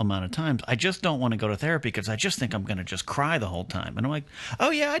remarkable amount of times, I just don't want to go to therapy because I just think I'm going to just cry the whole time, and I'm like, oh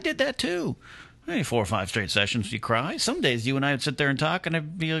yeah, I did that too. Hey, 4 or 5 straight sessions, you cry. Some days you and I would sit there and talk, and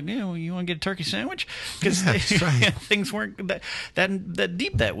I'd be like, you want to get a turkey sandwich? Because right. things weren't that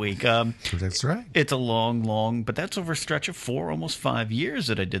deep that week. That's right. It's a long, but that's over a stretch of 4, almost 5 years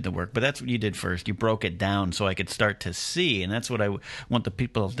that I did the work. But that's what you did first. You broke it down so I could start to see, and that's what I want the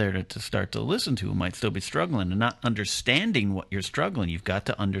people out there to start to listen to who might still be struggling and not understanding what you're struggling. You've got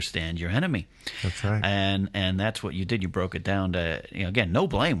to understand your enemy. That's right. And that's what you did. You broke it down to, again, no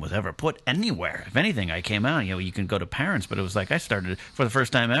blame was ever put anywhere. If anything, I came out, you can go to parents, but it was like I started for the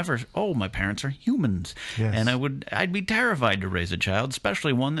first time ever. Oh, my parents are humans. Yes. And I'd be terrified to raise a child,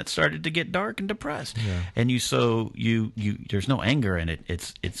 especially one that started to get dark and depressed. Yeah. And there's no anger in it.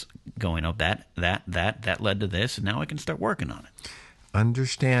 It's going, oh, that led to this, and now I can start working on it.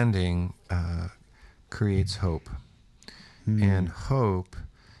 Understanding creates hope. And hope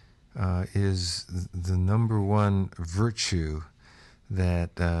is the number one virtue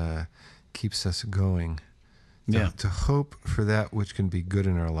that keeps us going. To hope for that which can be good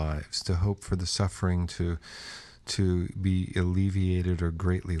in our lives, to hope for the suffering to be alleviated or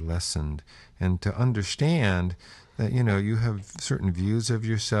greatly lessened, and to understand that you have certain views of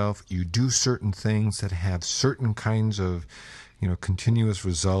yourself, you do certain things that have certain kinds of continuous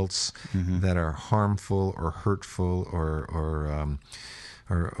results that are harmful or hurtful or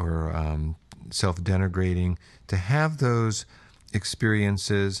self-denigrating. To have those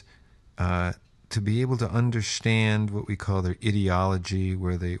experiences, to be able to understand what we call their ideology,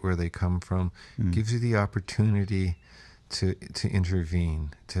 where they come from, gives you the opportunity to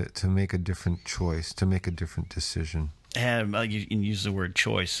intervene, to make a different choice, to make a different decision. You use the word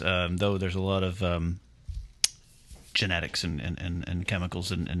choice, though there's a lot of genetics and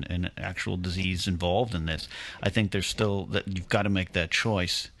chemicals and actual disease involved in this. I think there's still that you've got to make that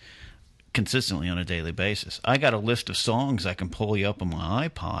choice consistently on a daily basis. I got a list of songs I can pull you up on my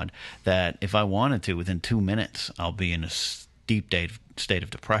iPod that if I wanted to, within 2 minutes, I'll be in a deep state of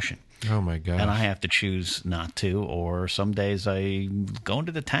depression. Oh my gosh. And I have to choose not to, or some days I go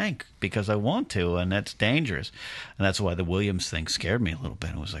into the tank because I want to, and that's dangerous. And that's why the Williams thing scared me a little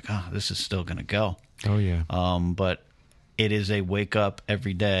bit. It was like, this is still going to go. Oh yeah. But it is a wake up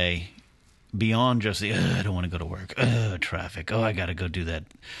every day beyond just the, I don't want to go to work, traffic, I got to go do that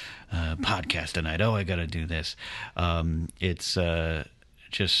podcast tonight, I got to do this. It's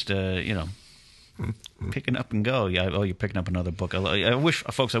just, picking up and go. You're picking up another book. I wish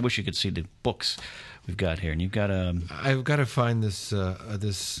you could see the books we've got here. And you've got I've got to find this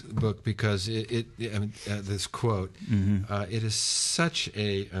book because this quote. It is such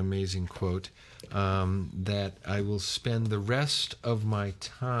a amazing quote that I will spend the rest of my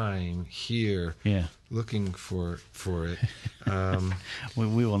time here. Looking for it. we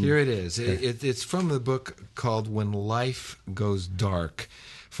will. Here it is. It's from the book called "When Life Goes Dark."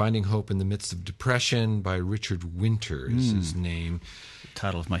 Finding Hope in the Midst of Depression by Richard Winter is his name.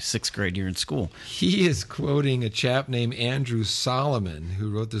 Title of my 6th grade year in school. He is quoting a chap named Andrew Solomon, who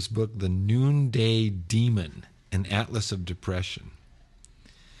wrote this book, The Noonday Demon, an Atlas of Depression.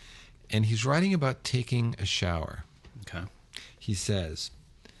 And he's writing about taking a shower. Okay. He says,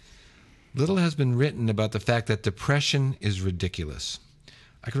 little has been written about the fact that depression is ridiculous.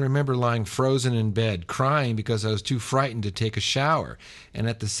 I can remember lying frozen in bed, crying because I was too frightened to take a shower, and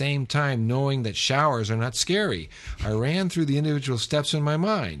at the same time knowing that showers are not scary. I ran through the individual steps in my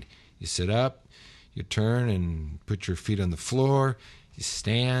mind. You sit up, you turn and put your feet on the floor, you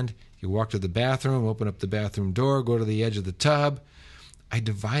stand, you walk to the bathroom, open up the bathroom door, go to the edge of the tub. I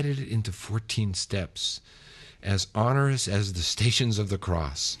divided it into 14 steps, as onerous as the Stations of the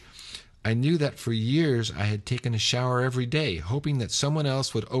Cross. I knew that for years I had taken a shower every day, hoping that someone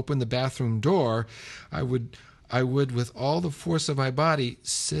else would open the bathroom door. I would, with all the force of my body,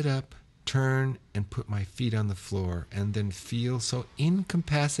 sit up, turn, and put my feet on the floor, and then feel so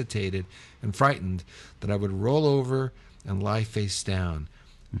incapacitated and frightened that I would roll over and lie face down.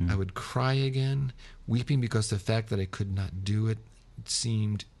 I would cry again, weeping because the fact that I could not do it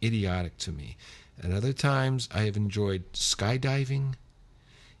seemed idiotic to me. At other times, I have enjoyed skydiving.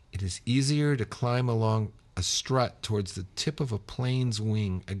 It is easier to climb along a strut towards the tip of a plane's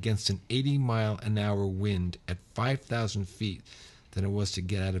wing against an 80-mile-an-hour wind at 5,000 feet than it was to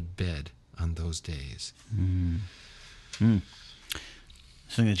get out of bed on those days. Something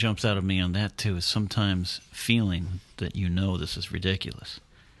that jumps out of me on that, too, is sometimes feeling that this is ridiculous,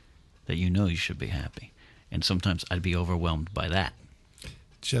 that you should be happy. And sometimes I'd be overwhelmed by that.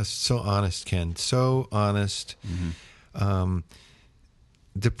 Just so honest, Ken. So honest.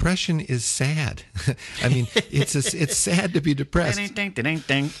 depression is sad. I mean, it's sad to be depressed. I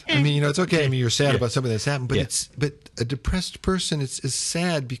mean, it's okay. I mean, you're sad about something that's happened, but a depressed person is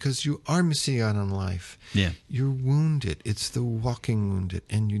sad because you are missing out on life. Yeah. You're wounded. It's the walking wounded,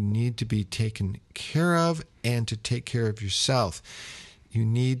 and you need to be taken care of and to take care of yourself. You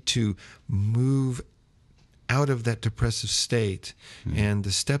need to move out of that depressive state, and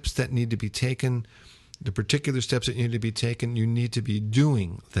the steps that need to be taken, the particular steps that need to be taken, you need to be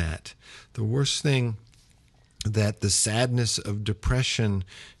doing that. The worst thing that the sadness of depression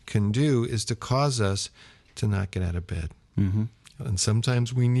can do is to cause us to not get out of bed. Mm-hmm. And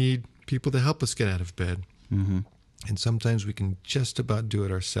sometimes we need people to help us get out of bed. Mm-hmm. And sometimes we can just about do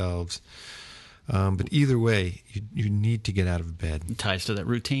it ourselves. But either way, you need to get out of bed. It ties to that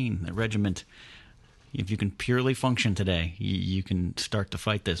routine, that regiment. If you can purely function today, you can start to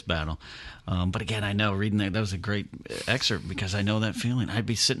fight this battle. But again, I know reading that was a great excerpt because I know that feeling. I'd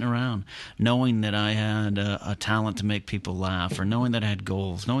be sitting around knowing that I had a talent to make people laugh, or knowing that I had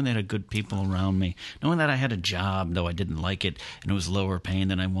goals, knowing that I had good people around me, knowing that I had a job, though I didn't like it, and it was lower paying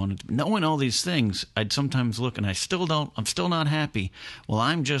than I wanted. Knowing all these things, I'd sometimes look and I'm still not happy. Well,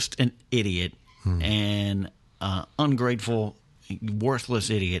 I'm just an idiot and ungrateful,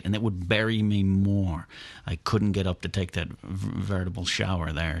 worthless idiot, and it would bury me more. I couldn't get up to take that veritable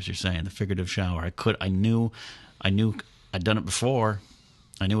shower there, as you're saying, the figurative shower. I knew I'd done it before.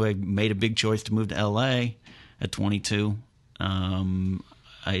 I knew I made a big choice to move to L.A. at 22. I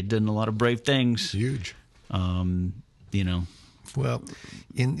had done a lot of brave things. Huge. Well,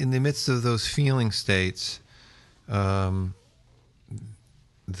 in the midst of those feeling states, the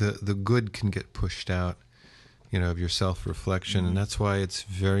good can get pushed out, of your self-reflection. And that's why it's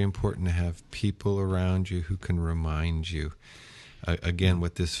very important to have people around you who can remind you. Again,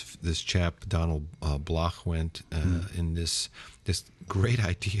 with this chap, Donald Bloch, went in this great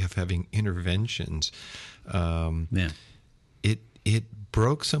idea of having interventions. It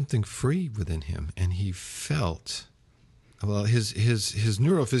broke something free within him, and he felt, well, his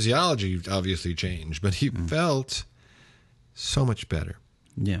neurophysiology obviously changed, but he felt so much better.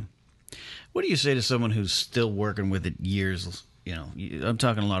 Yeah. What do you say to someone who's still working with it years? I'm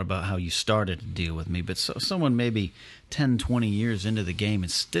talking a lot about how you started to deal with me, but someone maybe 10, 20 years into the game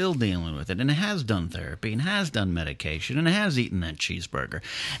is still dealing with it, and has done therapy, and has done medication, and has eaten that cheeseburger,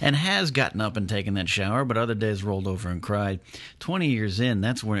 and has gotten up and taken that shower, but other days rolled over and cried. 20 years in,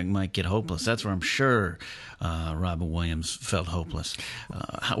 that's where it might get hopeless. That's where I'm sure Robin Williams felt hopeless.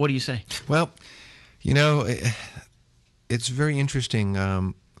 What do you say? Well, it's very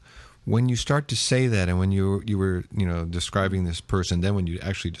interesting. When you start to say that, and when you were describing this person, then when you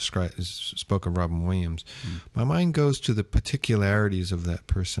actually spoke of Robin Williams, my mind goes to the particularities of that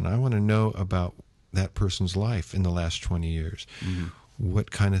person. I want to know about that person's life in the last 20 years. Mm-hmm.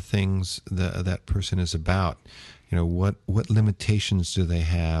 What kind of things that person is about? What limitations do they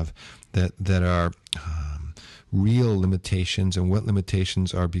have that are real limitations, and what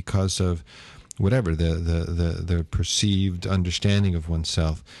limitations are because of whatever the perceived understanding of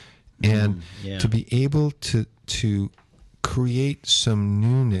oneself. And to be able to create some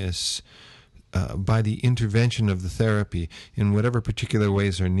newness by the intervention of the therapy in whatever particular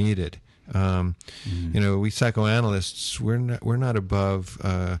ways are needed. We psychoanalysts, we're not above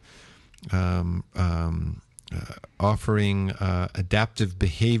offering adaptive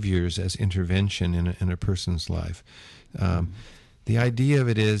behaviors as intervention in a person's life. The idea of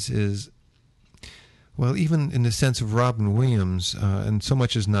it is well, even in the sense of Robin Williams, and so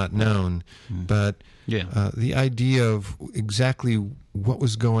much is not known, but the idea of exactly what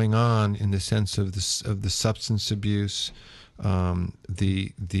was going on in the sense of the substance abuse,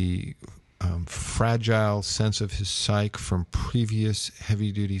 the fragile sense of his psyche from previous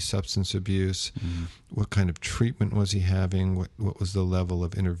heavy-duty substance abuse, what kind of treatment was he having, what was the level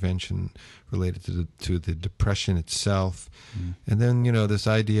of intervention related to the depression itself, and then this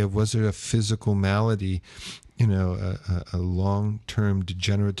idea of, was there a physical malady, a long-term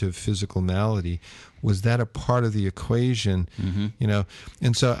degenerative physical malady, was that a part of the equation?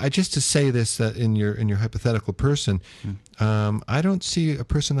 And so just to say this, that in your hypothetical person, I don't see a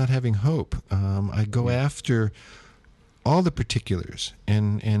person not having hope. I go after all the particulars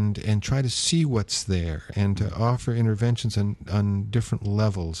and try to see what's there, and to offer interventions on different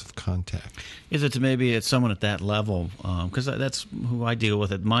levels of contact. Is it maybe it's someone at that level? Because that's who I deal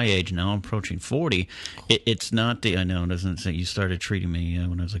with at my age now. I'm approaching 40. It's not I know, doesn't it say you started treating me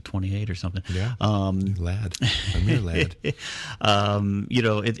when I was like 28 or something? Yeah, lad. I'm your lad. Because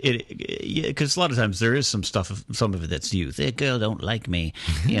a lot of times there is some of it that's youth. That girl don't like me.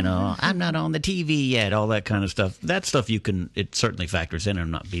 I'm not on the TV yet. All that kind of stuff. That stuff you can, it certainly factors in.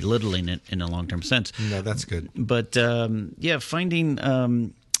 I'm not belittling it in a long-term sense. No, that's good. But finding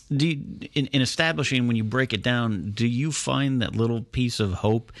in establishing, when you break it down, do you find that little piece of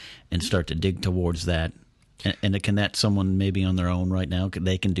hope and start to dig towards that? And can that someone maybe on their own right now,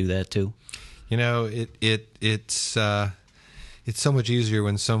 they can do that too? It's so much easier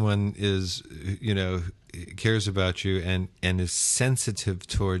when someone is, cares about you and is sensitive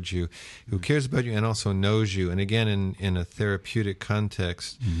towards you, who cares about you and also knows you. And again, in a therapeutic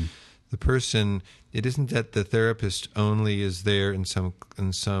context, the person, it isn't that the therapist only is there in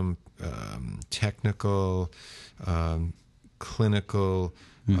some technical, clinical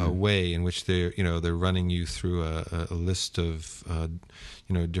way in which they're running you through a list of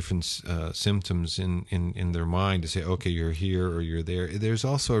different symptoms in their mind to say, okay, you're here or you're there. There's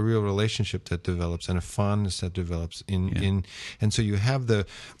also a real relationship that develops and a fondness that develops and so you have the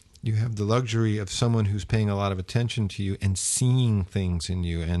luxury of someone who's paying a lot of attention to you and seeing things in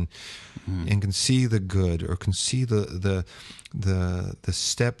you and can see the good or can see the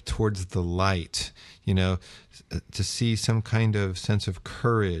step towards the light, to see some kind of sense of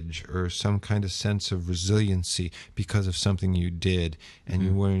courage or some kind of sense of resiliency because of something you did and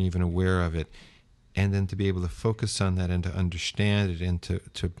you weren't even aware of it. And then to be able to focus on that and to understand it and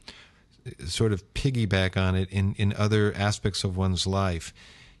to sort of piggyback on it in other aspects of one's life.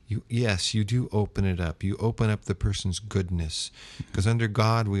 You do open it up. You open up the person's goodness. Because under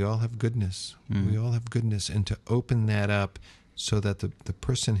God, we all have goodness. We all have goodness. And to open that up so that the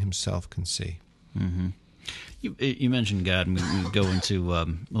person himself can see. You mentioned God, and we go into a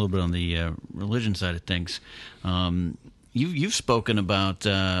little bit on the religion side of things. You've spoken about,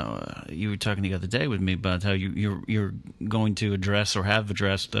 you were talking the other day with me about how you're going to address or have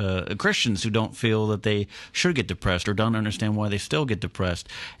addressed Christians who don't feel that they should get depressed or don't understand why they still get depressed.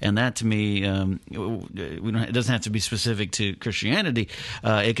 And that to me, it doesn't have to be specific to Christianity.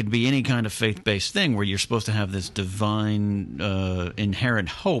 It could be any kind of faith-based thing where you're supposed to have this divine inherent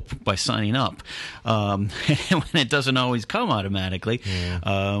hope by signing up. And it doesn't always come automatically.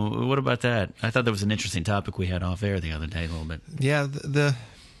 What about that? I thought that was an interesting topic we had off air the other day. A little bit. Yeah, the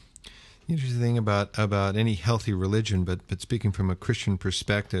interesting thing about any healthy religion, but speaking from a Christian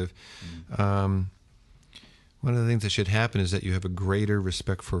perspective, one of the things that should happen is that you have a greater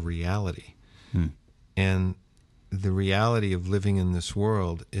respect for reality. And the reality of living in this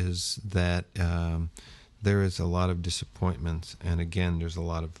world is that there is a lot of disappointment, and again, there's a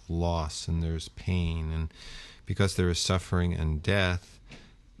lot of loss, and there's pain, and because there is suffering and death,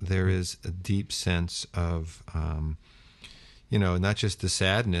 there is a deep sense of not just the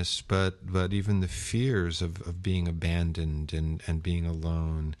sadness, but even the fears of being abandoned and being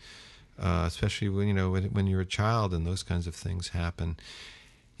alone, especially when you're a child and those kinds of things happen.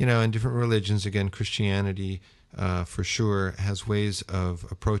 In different religions, again, Christianity for sure has ways of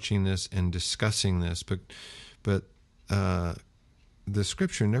approaching this and discussing this, but the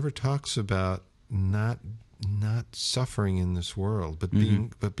Scripture never talks about not suffering in this world, but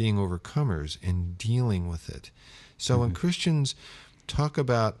being overcomers and dealing with it. So when Christians talk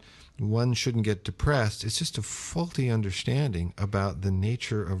about one shouldn't get depressed, it's just a faulty understanding about the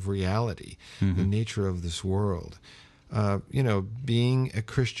nature of reality, the nature of this world. Being a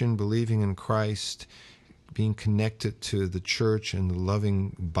Christian, believing in Christ, being connected to the church and the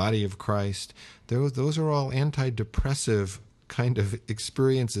loving body of Christ, those are all antidepressive kind of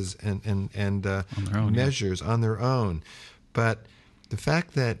experiences and measures on their own. But the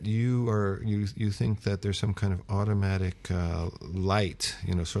fact that you think that there's some kind of automatic light,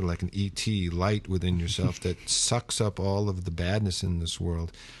 sort of like an E.T. light within yourself that sucks up all of the badness in this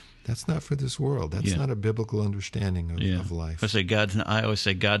world, that's not for this world. That's not a biblical understanding of life. I always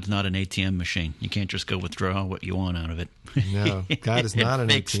say God's not an ATM machine. You can't just go withdraw what you want out of it. No, God is not an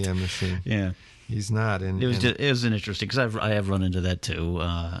ATM machine. Yeah. He's not. And it was an interesting, because I have run into that too,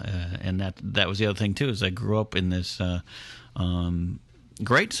 and that was the other thing too. Is I grew up in this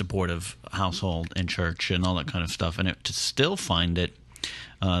great supportive household and church and all that kind of stuff, and to still find it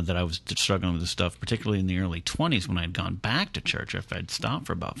that I was struggling with this stuff, particularly in the early 20s when I had gone back to church after I'd stopped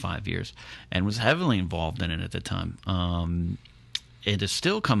for about 5 years and was heavily involved in it at the time. It has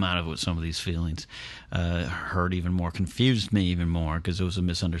still come out of it with some of these feelings. Hurt even more, confused me even more, because it was a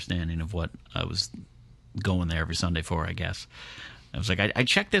misunderstanding of what I was going there every Sunday for, I guess. I was like, I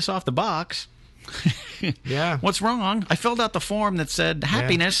checked this off the box. Yeah. What's wrong? I filled out the form that said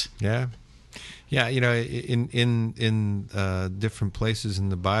happiness. Yeah. In different places in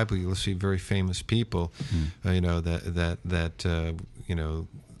the Bible, you'll see very famous people,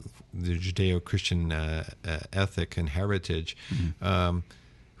 the Judeo-Christian ethic and heritage,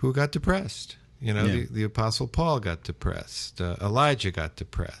 who got depressed. You know, Yeah. the Apostle Paul got depressed. Elijah got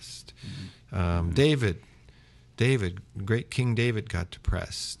depressed. David, great King David got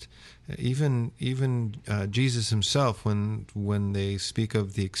depressed. Even Jesus himself, when they speak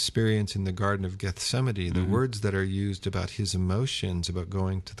of the experience in the Garden of Gethsemane, the words that are used about his emotions, about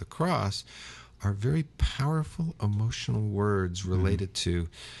going to the cross, are very powerful emotional words related to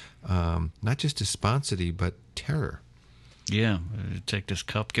not just despondency, but terror. Yeah, take this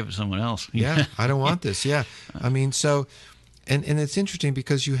cup, give it to someone else. Yeah, I don't want this. Yeah, I mean, so, and it's interesting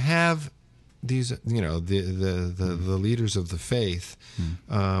because you have these, you know, the leaders of the faith,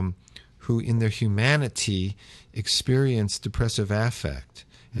 who in their humanity experience depressive affect,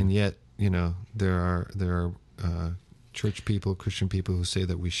 and yet, you know, there are church people, Christian people who say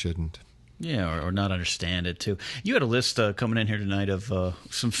that we shouldn't. Yeah, or not understand it, too. You had a list coming in here tonight of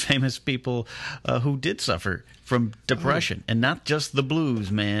some famous people who did suffer from depression, and not just the blues,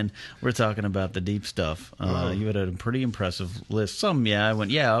 man. We're talking about the deep stuff. You had a pretty impressive list. Some, I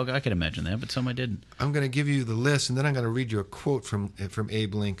went, I can imagine that, but some I didn't. I'm going to give you the list, and then I'm going to read you a quote from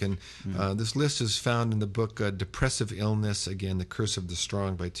Abe Lincoln. This list is found in the book Depressive Illness, again, The Curse of the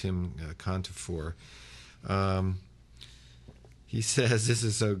Strong by Tim Contefor. He says, this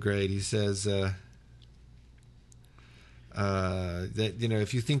is so great, he says that, you know,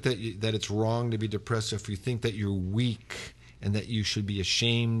 if you think that it's wrong to be depressed, if you think that you're weak and that you should be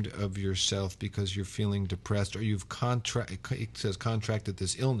ashamed of yourself because you're feeling depressed, or you've contracted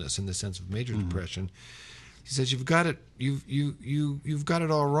this illness in the sense of major depression, he says you've got it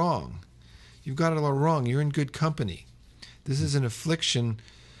all wrong. You've got it all wrong. You're in good company. This is an affliction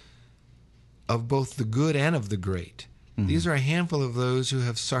of both the good and of the great. These are a handful of those who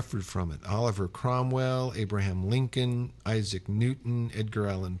have suffered from it. Oliver Cromwell, Abraham Lincoln, Isaac Newton, Edgar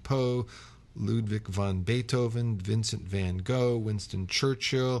Allan Poe, Ludwig van Beethoven, Vincent van Gogh, Winston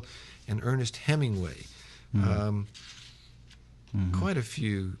Churchill, and Ernest Hemingway. Quite a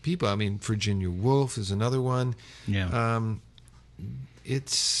few people. I mean, Virginia Woolf is another one. Yeah.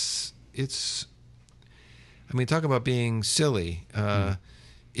 It's I mean, talk about being silly.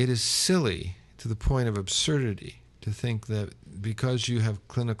 It is silly to the point of absurdity to think that because you have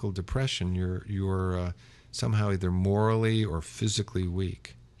clinical depression, you're somehow either morally or physically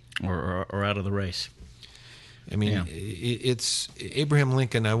weak, Or out of the race. I mean, it's Abraham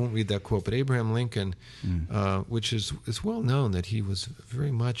Lincoln. I won't read that quote, but Abraham Lincoln, which is well known that he was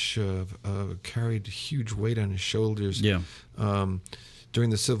very much carried huge weight on his shoulders during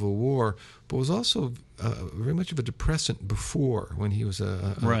the Civil War, but was also very much of a depressant before, when he was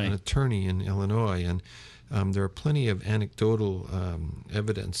an attorney in Illinois. And there are plenty of anecdotal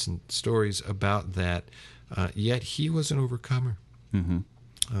evidence and stories about that. Yet he was an overcomer.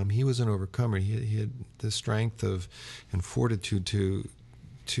 He was an overcomer. He had the strength and fortitude to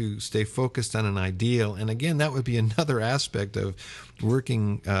stay focused on an ideal. And again, that would be another aspect of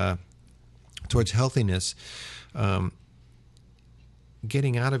working towards healthiness.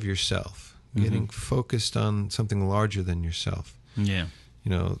 Getting out of yourself, getting focused on something larger than yourself. Yeah. You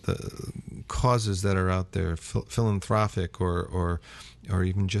know, the causes that are out there, philanthropic or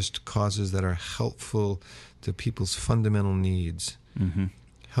even just causes that are helpful to people's fundamental needs,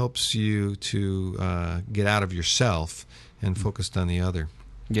 helps you to get out of yourself and focused on the other.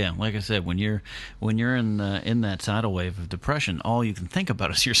 Yeah, like I said, when you're in that tidal wave of depression, all you can think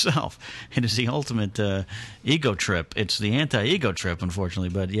about is yourself. It is the ultimate ego trip. It's the anti-ego trip, unfortunately,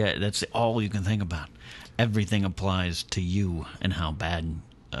 but yeah, that's all you can think about. Everything applies to you and how bad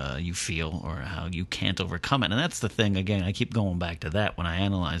you feel or how you can't overcome it. And that's the thing, again, I keep going back to that when I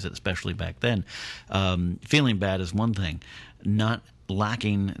analyze it, especially back then. Feeling bad is one thing. Not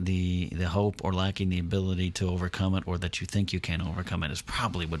lacking the hope or lacking the ability to overcome it, or that you think you can overcome it, is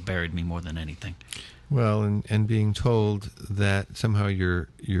probably what buried me more than anything. Well, and being told that somehow you're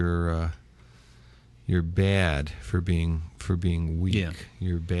bad for being weak. Yeah.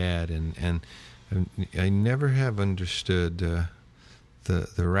 You're bad, and I never have understood the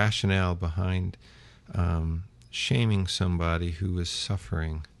rationale behind shaming somebody who is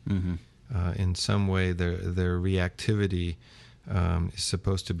suffering. In some way, their reactivity is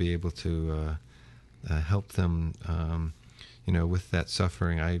supposed to be able to help them, with that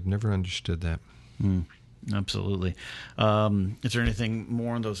suffering. I've never understood that. Absolutely. Is there anything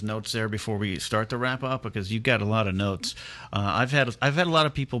more on those notes there before we start to wrap up? Because you've got a lot of notes. I've had a lot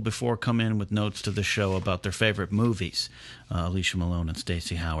of people before come in with notes to the show about their favorite movies, Alicia Malone and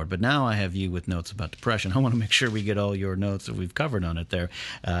Stacey Howard. But now I have you with notes about depression. I want to make sure we get all your notes that we've covered on it there.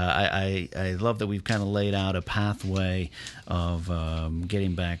 I love that we've kind of laid out a pathway of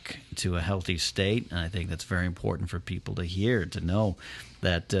getting back to a healthy state, and I think that's very important for people to hear, to know.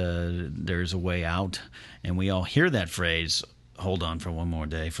 that there's a way out, and we all hear that phrase, "Hold on for one more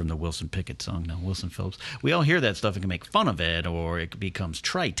day," from the Wilson Pickett song. No, Wilson Phillips. We all hear that stuff and can make fun of it, or it becomes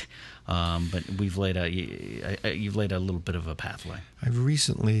trite. But you've laid a little bit of a pathway. I've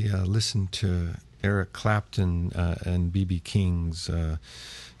recently listened to Eric Clapton and B.B. King's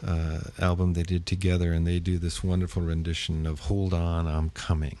album they did together, and they do this wonderful rendition of "Hold On, I'm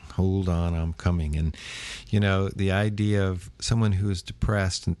Coming, Hold On, I'm Coming." And, the idea of someone who is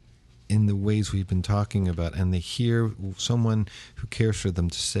depressed in the ways we've been talking about, and they hear someone who cares for them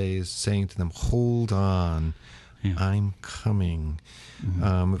saying to them, "Hold on, I'm coming."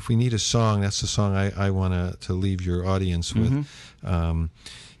 Mm-hmm. If we need a song, that's the song I want to leave your audience with. Mm-hmm.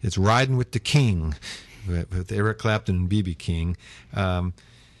 It's "Riding with the King" with Eric Clapton and B.B. King.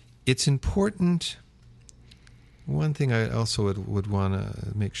 It's important. One thing I also would want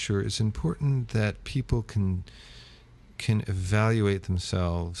to make sure is important that people can evaluate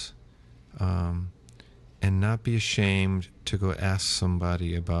themselves and not be ashamed to go ask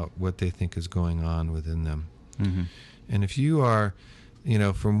somebody about what they think is going on within them. Mm-hmm. And if you are,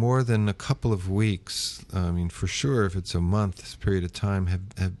 for more than a couple of weeks, for sure, if it's a month period of time,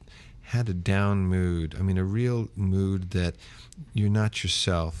 have had a down mood, a real mood that you're not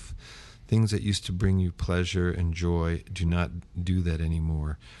yourself. Things that used to bring you pleasure and joy do not do that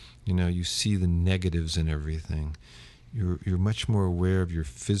anymore. You see the negatives in everything. You're much more aware of your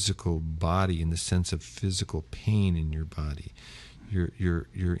physical body in the sense of physical pain in your body.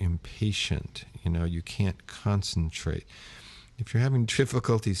 You're impatient. You can't concentrate. If you're having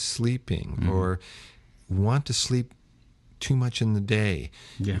difficulty sleeping, mm-hmm. or want to sleep too much in the day,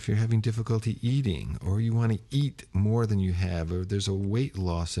 if you're having difficulty eating, or you want to eat more than you have, or there's a weight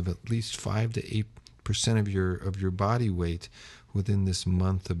loss of at least 5 to 8% of your body weight within this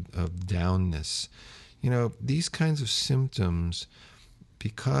month of downness. These kinds of symptoms,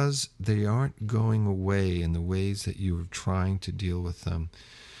 because they aren't going away in the ways that you are trying to deal with them,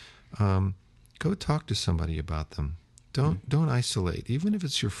 go talk to somebody about them. Don't isolate. Even if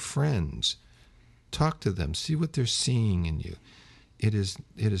it's your friends, talk to them. See what they're seeing in you. It is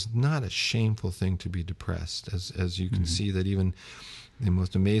not a shameful thing to be depressed, as you can mm-hmm. see that even the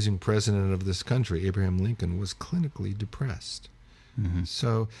most amazing president of this country, Abraham Lincoln, was clinically depressed. Mm-hmm.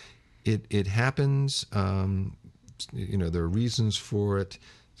 So it happens. There are reasons for it.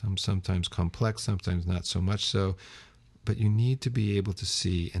 Sometimes complex, sometimes not so much so. But you need to be able to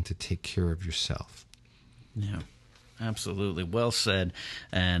see and to take care of yourself. Yeah, absolutely. Well said.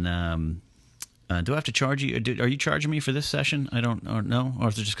 And do I have to charge you? Are you charging me for this session? I don't know. Or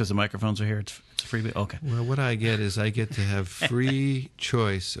is it just because the microphones are here? It's a freebie? Okay. Well, what I get is I get to have free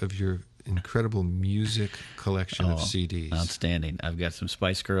choice of your incredible music collection of CDs. Outstanding. I've got some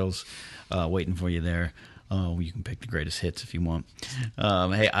Spice Girls waiting for you there. Oh, you can pick the greatest hits if you want.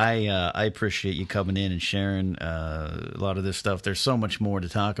 Hey, I appreciate you coming in and sharing a lot of this stuff. There's so much more to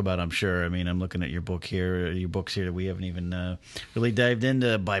talk about, I'm sure. I'm looking at your books here that we haven't even really dived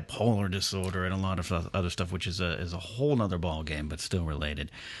into bipolar disorder and a lot of other stuff, which is a whole nother ball game, but still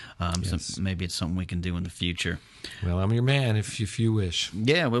related. Yes. So maybe it's something we can do in the future. Well, I'm your man if you wish.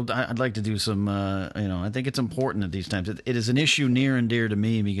 Yeah, well, I'd like to do some, I think it's important at these times. It is an issue near and dear to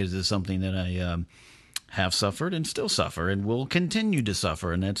me because it's something that I have suffered and still suffer and will continue to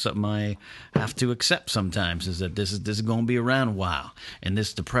suffer, and that's something I have to accept sometimes, is that this is going to be around a while, and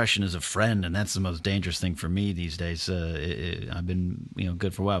this depression is a friend, and that's the most dangerous thing for me these days. I've been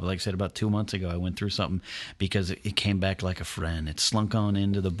good for a while, but like I said, about 2 months ago I went through something because it came back like a friend. It slunk on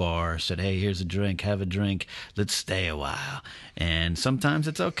into the bar, said, "Hey, here's a drink, have a drink, let's stay a while." And sometimes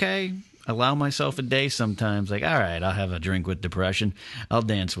it's okay. Allow myself a day sometimes, like, all right, I'll have a drink with depression. I'll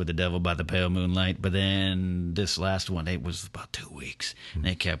dance with the devil by the pale moonlight. But then this last one, it was about 2 weeks, and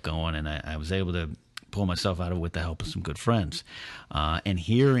it kept going, and I was able to pull myself out of it with the help of some good friends, and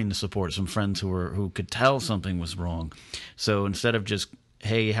hearing the support of some friends who could tell something was wrong. So instead of just,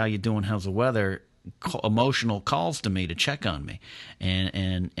 "Hey, how you doing? How's the weather?" Emotional calls to me to check on me,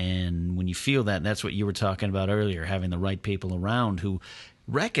 and when you feel that, that's what you were talking about earlier, having the right people around who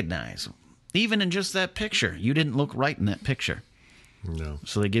recognize, even in just that picture, you didn't look right in that picture. No.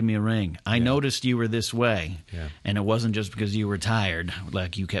 So they give me a ring. I noticed you were this way, and it wasn't just because you were tired,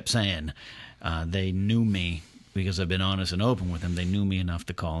 like you kept saying. They knew me because I've been honest and open with them. They knew me enough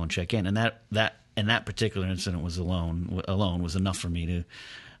to call and check in, and that particular incident was alone was enough for me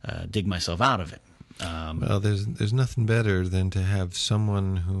to dig myself out of it. Well, there's nothing better than to have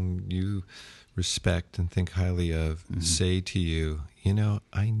someone whom you respect and think highly of mm-hmm. say to you,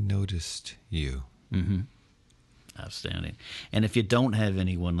 "I noticed you." Mm-hmm. Outstanding. And if you don't have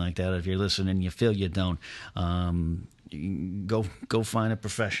anyone like that, if you're listening and you feel you don't, go find a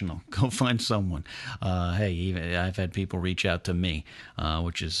professional. Go find someone. Hey, even I've had people reach out to me,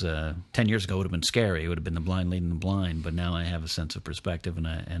 which is 10 years ago would have been scary. It would have been the blind leading the blind. But now I have a sense of perspective,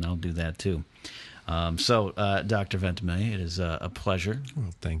 and I'll do that too. So, Dr. Ventimiglia, it is a pleasure.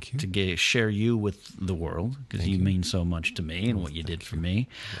 Well, thank you. To share you with the world, because you mean so much to me and what you did for me,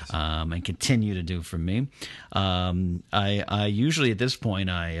 and continue to do for me. I usually at this point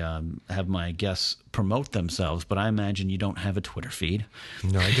I have my guests promote themselves, but I imagine you don't have a Twitter feed.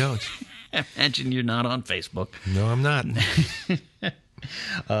 No, I don't. I imagine you're not on Facebook. No, I'm not.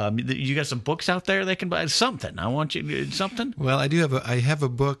 You got some books out there they can buy? Something. I want you something. Well, I have a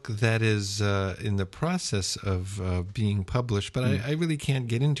book that is in the process of being published, but I really can't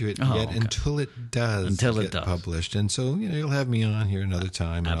get into it yet until it does get published. And so you'll have me on here another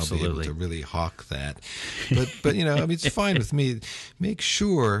time, and Absolutely. I'll be able to really hawk that. But I mean, it's fine with me. Make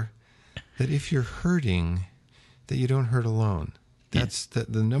sure that if you're hurting, that you don't hurt alone. That's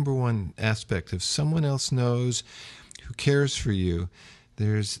the number one aspect. If someone else knows who cares for you,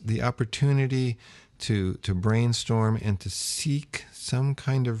 there's the opportunity to brainstorm and to seek some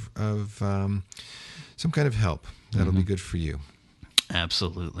kind of help that'll be good for you.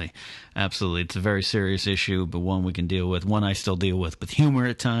 Absolutely. Absolutely. It's a very serious issue, but one we can deal with. One I still deal with humor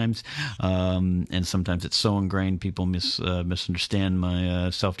at times. And sometimes it's so ingrained people misunderstand my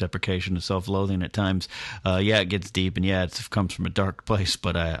self-deprecation and self-loathing at times. It gets deep, and it comes from a dark place,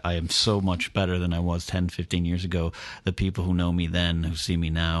 but I am so much better than I was 10, 15 years ago. The people who know me then, who see me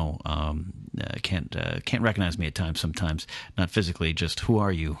now, can't recognize me at times sometimes. Not physically, just who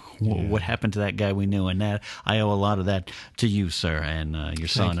are you? What happened to that guy we knew? And that I owe a lot of that to you, sir, and your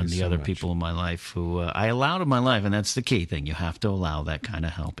son, and the other people in my life who I allowed in my life. And that's the key thing. You have to allow that kind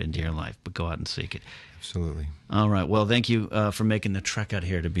of help into your life, but go out and seek it. Absolutely. All right. Well, thank you for making the trek out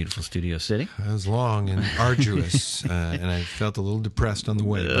here to beautiful Studio City. It was long and arduous, and I felt a little depressed on the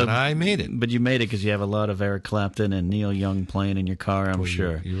way, but I made it. But you made it because you have a lot of Eric Clapton and Neil Young playing in your car, I'm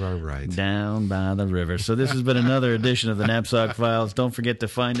sure. You are right. Down by the river. So this has been another edition of the Napzok Files. Don't forget to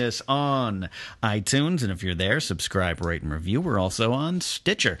find us on iTunes, and if you're there, subscribe, rate, and review. We're also on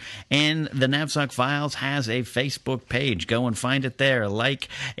Stitcher. And the Napzok Files has a Facebook page. Go and find it there. Like,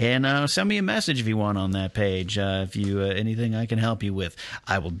 and send me a message if you want on that page. If you anything I can help you with,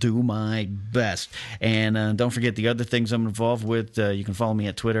 I will do my best. And don't forget the other things I'm involved with. You can follow me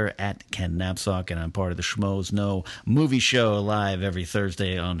at Twitter at Ken Napzok, and I'm part of the Schmoes Know movie show live every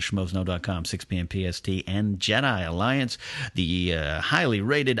Thursday on schmoesknow.com, 6 p.m. PST, and Jedi Alliance, the highly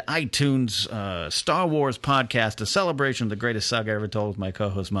rated iTunes Star Wars podcast, a celebration of the greatest saga ever told with my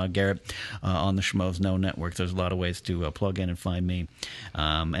co-host Maude Garrett on the Schmoes Know Network. There's a lot of ways to plug in and find me,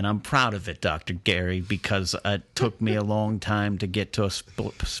 and I'm proud of it, Dr. Gary, because it took me a long time to get to a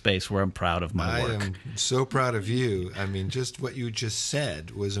space where I'm proud of my work. I am so proud of you. I mean, just what you just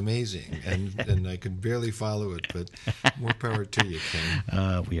said was amazing, and I could barely follow it, but more power to you,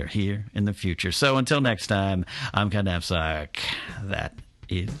 Ken. We are here in the future. So until next time, I'm Ken Napzok. That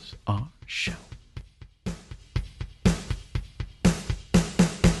is our show.